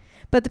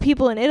 But the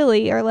people in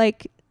Italy are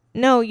like,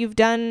 no, you've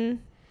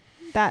done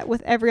that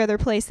with every other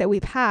place that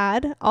we've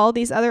had. All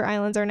these other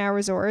islands are now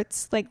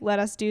resorts. Like, let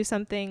us do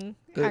something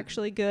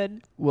actually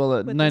good. Well,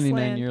 a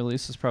 99-year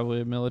lease is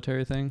probably a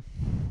military thing.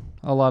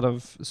 A lot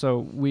of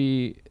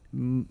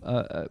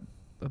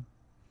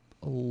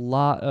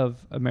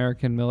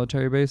American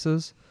military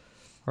bases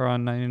are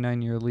on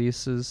 99-year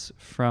leases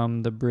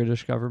from the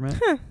British government.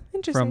 Huh,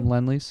 interesting. From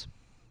Lend-Lease.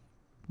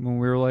 When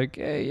we were like,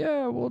 hey,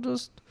 yeah, we'll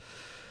just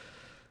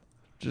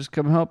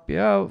come help you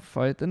out,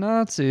 fight the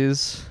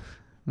Nazis.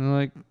 And they're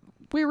like,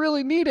 we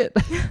really need it.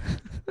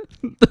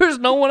 There's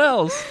no one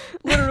else.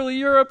 Literally,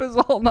 Europe is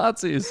all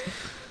Nazis.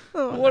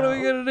 What are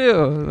we going to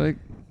do? Like,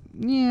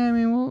 yeah, I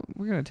mean,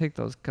 we're going to take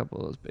those couple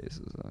of those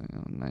bases,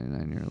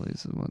 99-year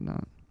leases and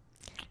whatnot.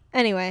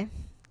 Anyway,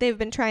 they've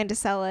been trying to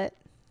sell it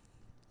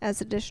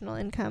as additional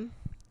income.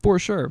 For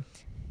sure.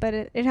 But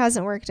it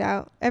hasn't worked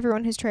out.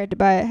 Everyone who's tried to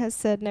buy it has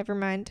said, never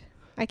mind,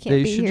 I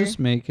can't be here. They should just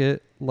make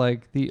it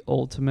like the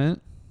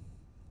ultimate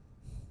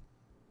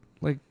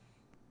like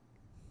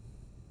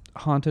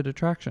haunted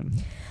attraction.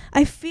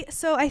 I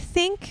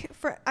think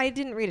I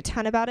didn't read a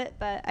ton about it,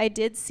 but I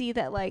did see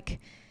that like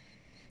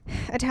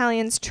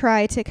Italians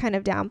try to kind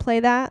of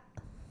downplay that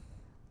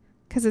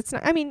because it's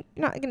not, I mean,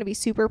 you're not going to be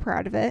super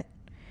proud of it.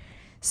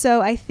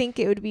 So I think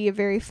it would be a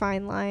very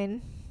fine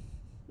line.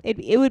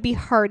 It would be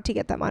hard to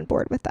get them on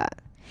board with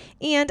that.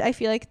 And I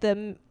feel like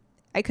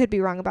I could be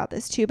wrong about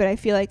this too, but I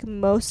feel like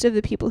most of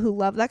the people who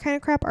love that kind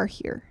of crap are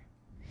here.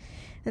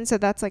 And so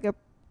that's like a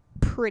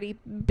pretty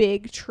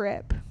big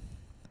trip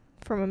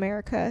from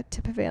America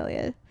to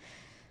Poveglia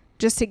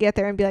just to get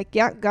there and be like,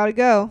 yeah, gotta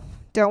go.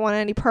 Don't want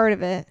any part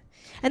of it.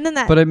 And then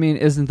But I mean,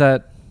 isn't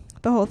that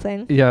the whole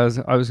thing? Yeah,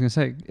 I was gonna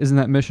say, isn't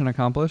that mission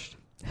accomplished?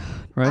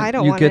 Right? I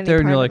don't you want get any there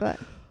and you're part like,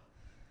 of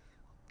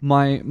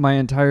it. my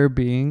entire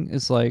being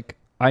is like,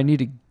 I need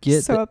to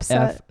get So the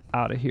upset. F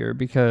out of here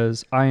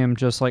because I am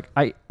just like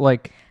I've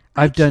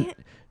done can't-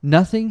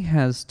 nothing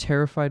has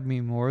terrified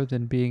me more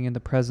than being in the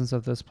presence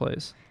of this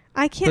place.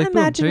 I can't Like, boom,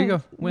 there imagine you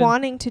go. Win.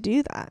 wanting to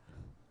do that.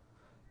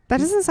 That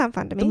doesn't sound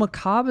fun to me. The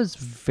macabre is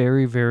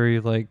very, very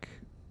like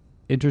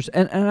interesting,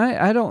 and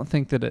I don't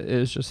think that it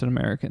is just an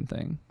American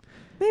thing.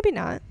 Maybe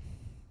not.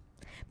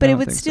 But it don't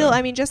would think still, so.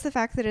 I mean, just the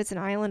fact that it's an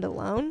island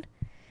alone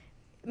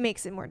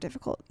makes it more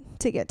difficult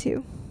to get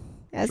to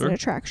as Sure. an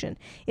attraction.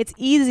 It's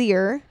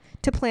easier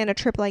to plan a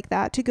trip like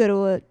that to go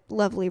to a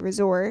lovely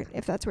resort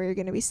if that's where you're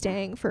going to be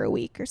staying for a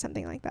week or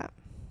something like that.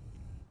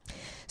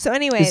 So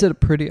anyway, Is it a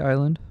pretty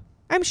island?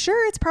 I'm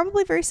sure it's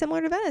probably very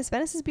similar to Venice.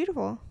 Venice is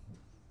beautiful.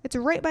 It's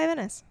right by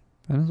Venice.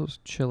 Venice was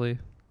chilly.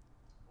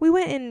 We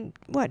went in,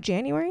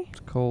 January? It's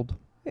cold.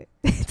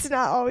 It's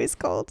not always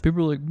cold.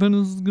 People are like,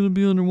 Venice is gonna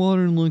be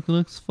underwater in like the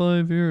next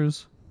 5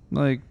 years.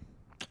 Like,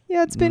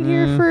 Yeah, it's been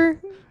here for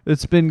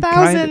it's been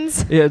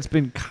thousands. it's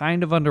been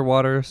kind of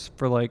underwater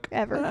for like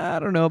Ever. I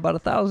don't know, about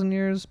 1,000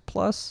 years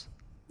plus.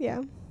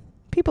 Yeah.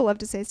 People love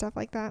to say stuff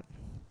like that.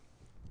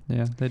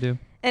 Yeah, they do.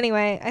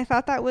 Anyway, I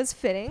thought that was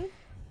fitting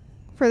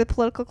for the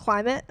political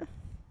climate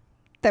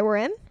that we're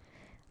in.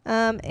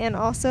 And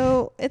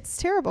also, it's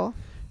terrible.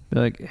 Be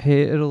like,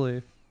 hey,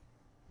 Italy,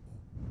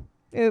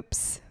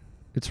 Oops.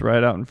 it's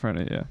right out in front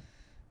of you.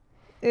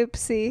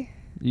 Oopsie.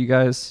 You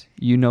guys,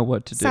 you know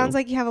what to do. Sounds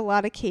like you have a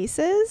lot of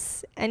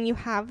cases and you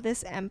have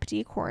this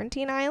empty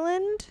quarantine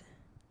island.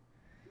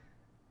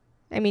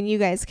 I mean, you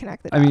guys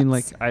connect the dots. I mean,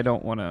 like, I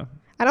don't want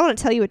to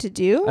tell you what to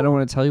do.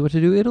 tell you what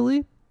to do,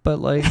 Italy, but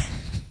like,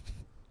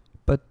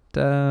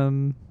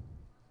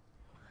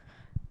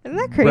 Isn't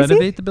that crazy?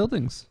 renovate the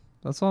buildings.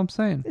 That's all I'm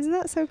saying. Isn't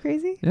that so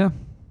crazy? Yeah.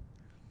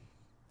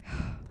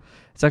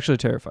 It's actually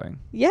terrifying.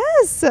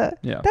 Yes.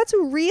 Yeah. That's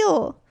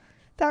real.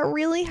 That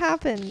really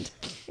happened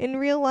in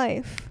real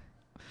life.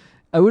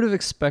 I would have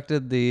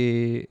expected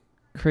the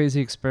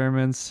crazy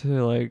experiments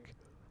to like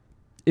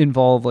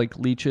involve like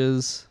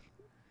leeches.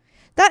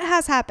 That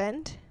has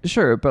happened.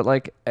 Sure, but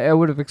like I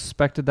would have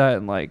expected that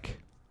in like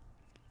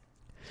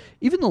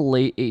even the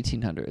late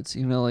 1800s,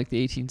 you know, like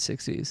the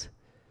 1860s.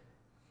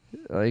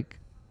 Like,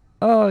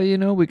 oh, you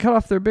know, we cut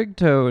off their big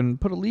toe and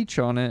put a leech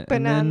on it But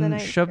and not in then the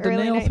shoved a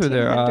early nail through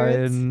their eye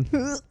 1900s.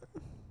 and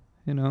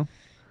you know.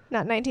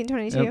 Not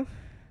 1922. Yep.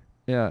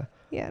 Yeah.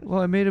 Yeah.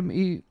 Well, I made them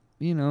eat,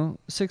 you know,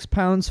 6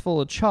 pounds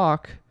full of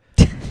chalk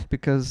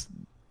because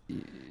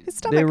His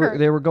stomach hurt.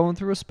 they were going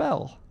through a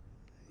spell.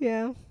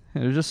 Yeah.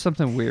 It was just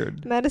something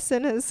weird.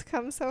 Medicine has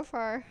come so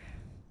far.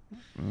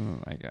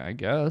 I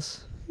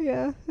guess.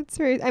 Yeah. It's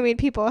very, I mean,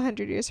 people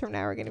 100 years from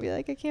now are going to be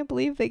like, I can't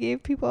believe they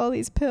gave people all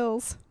these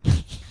pills.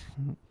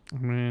 I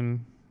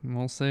mean,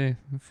 we'll see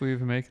if we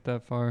even make it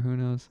that far. Who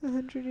knows?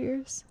 100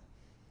 years.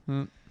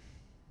 Hmm.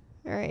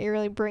 All right. You're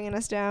really bringing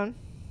us down.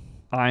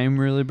 I'm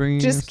really bringing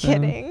Just us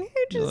down. kidding.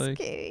 You're Just like-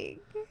 kidding.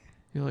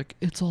 You're like,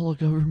 it's all a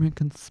government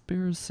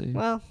conspiracy.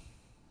 Well,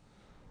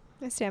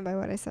 I stand by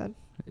what I said.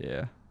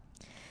 Yeah.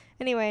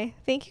 Anyway,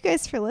 thank you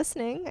guys for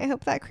listening. I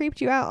hope that creeped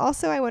you out.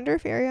 Also, I wonder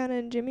if Ariana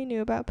and Jimmy knew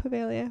about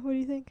Poveglia. What do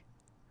you think?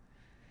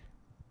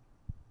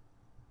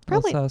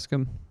 Probably. Let's ask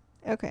him.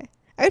 Okay.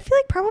 I would feel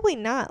like probably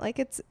not. Like,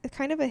 it's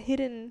kind of a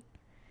hidden,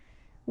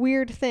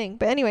 weird thing.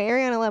 But anyway,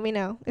 Ariana, let me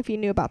know if you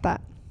knew about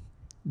that.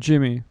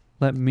 Jimmy,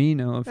 let me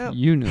know if Oh.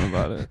 you knew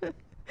about it.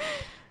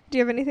 Do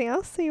you have anything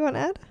else that you want to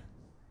add?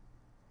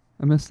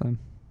 I miss them.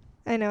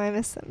 I know, I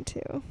miss them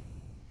too.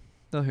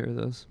 They'll hear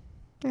this.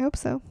 I hope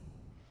so.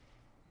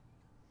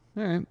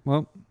 All right.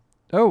 Well,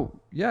 oh,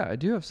 yeah, I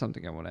do have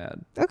something I want to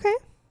add. Okay.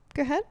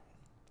 Go ahead.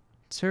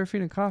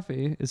 Serafina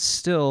Coffee is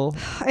still...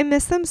 I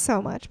miss them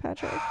so much,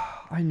 Patrick.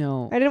 I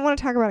know. I didn't want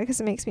to talk about it because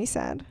it makes me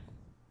sad.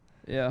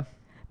 Yeah.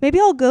 Maybe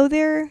I'll go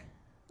there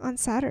on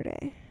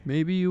Saturday.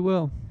 Maybe you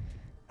will.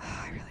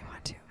 I really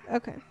want to.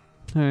 Okay.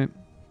 All right.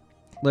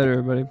 Later,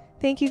 everybody.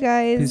 Thank you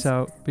guys. Peace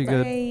out. Be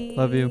good.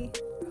 Love you. Bye.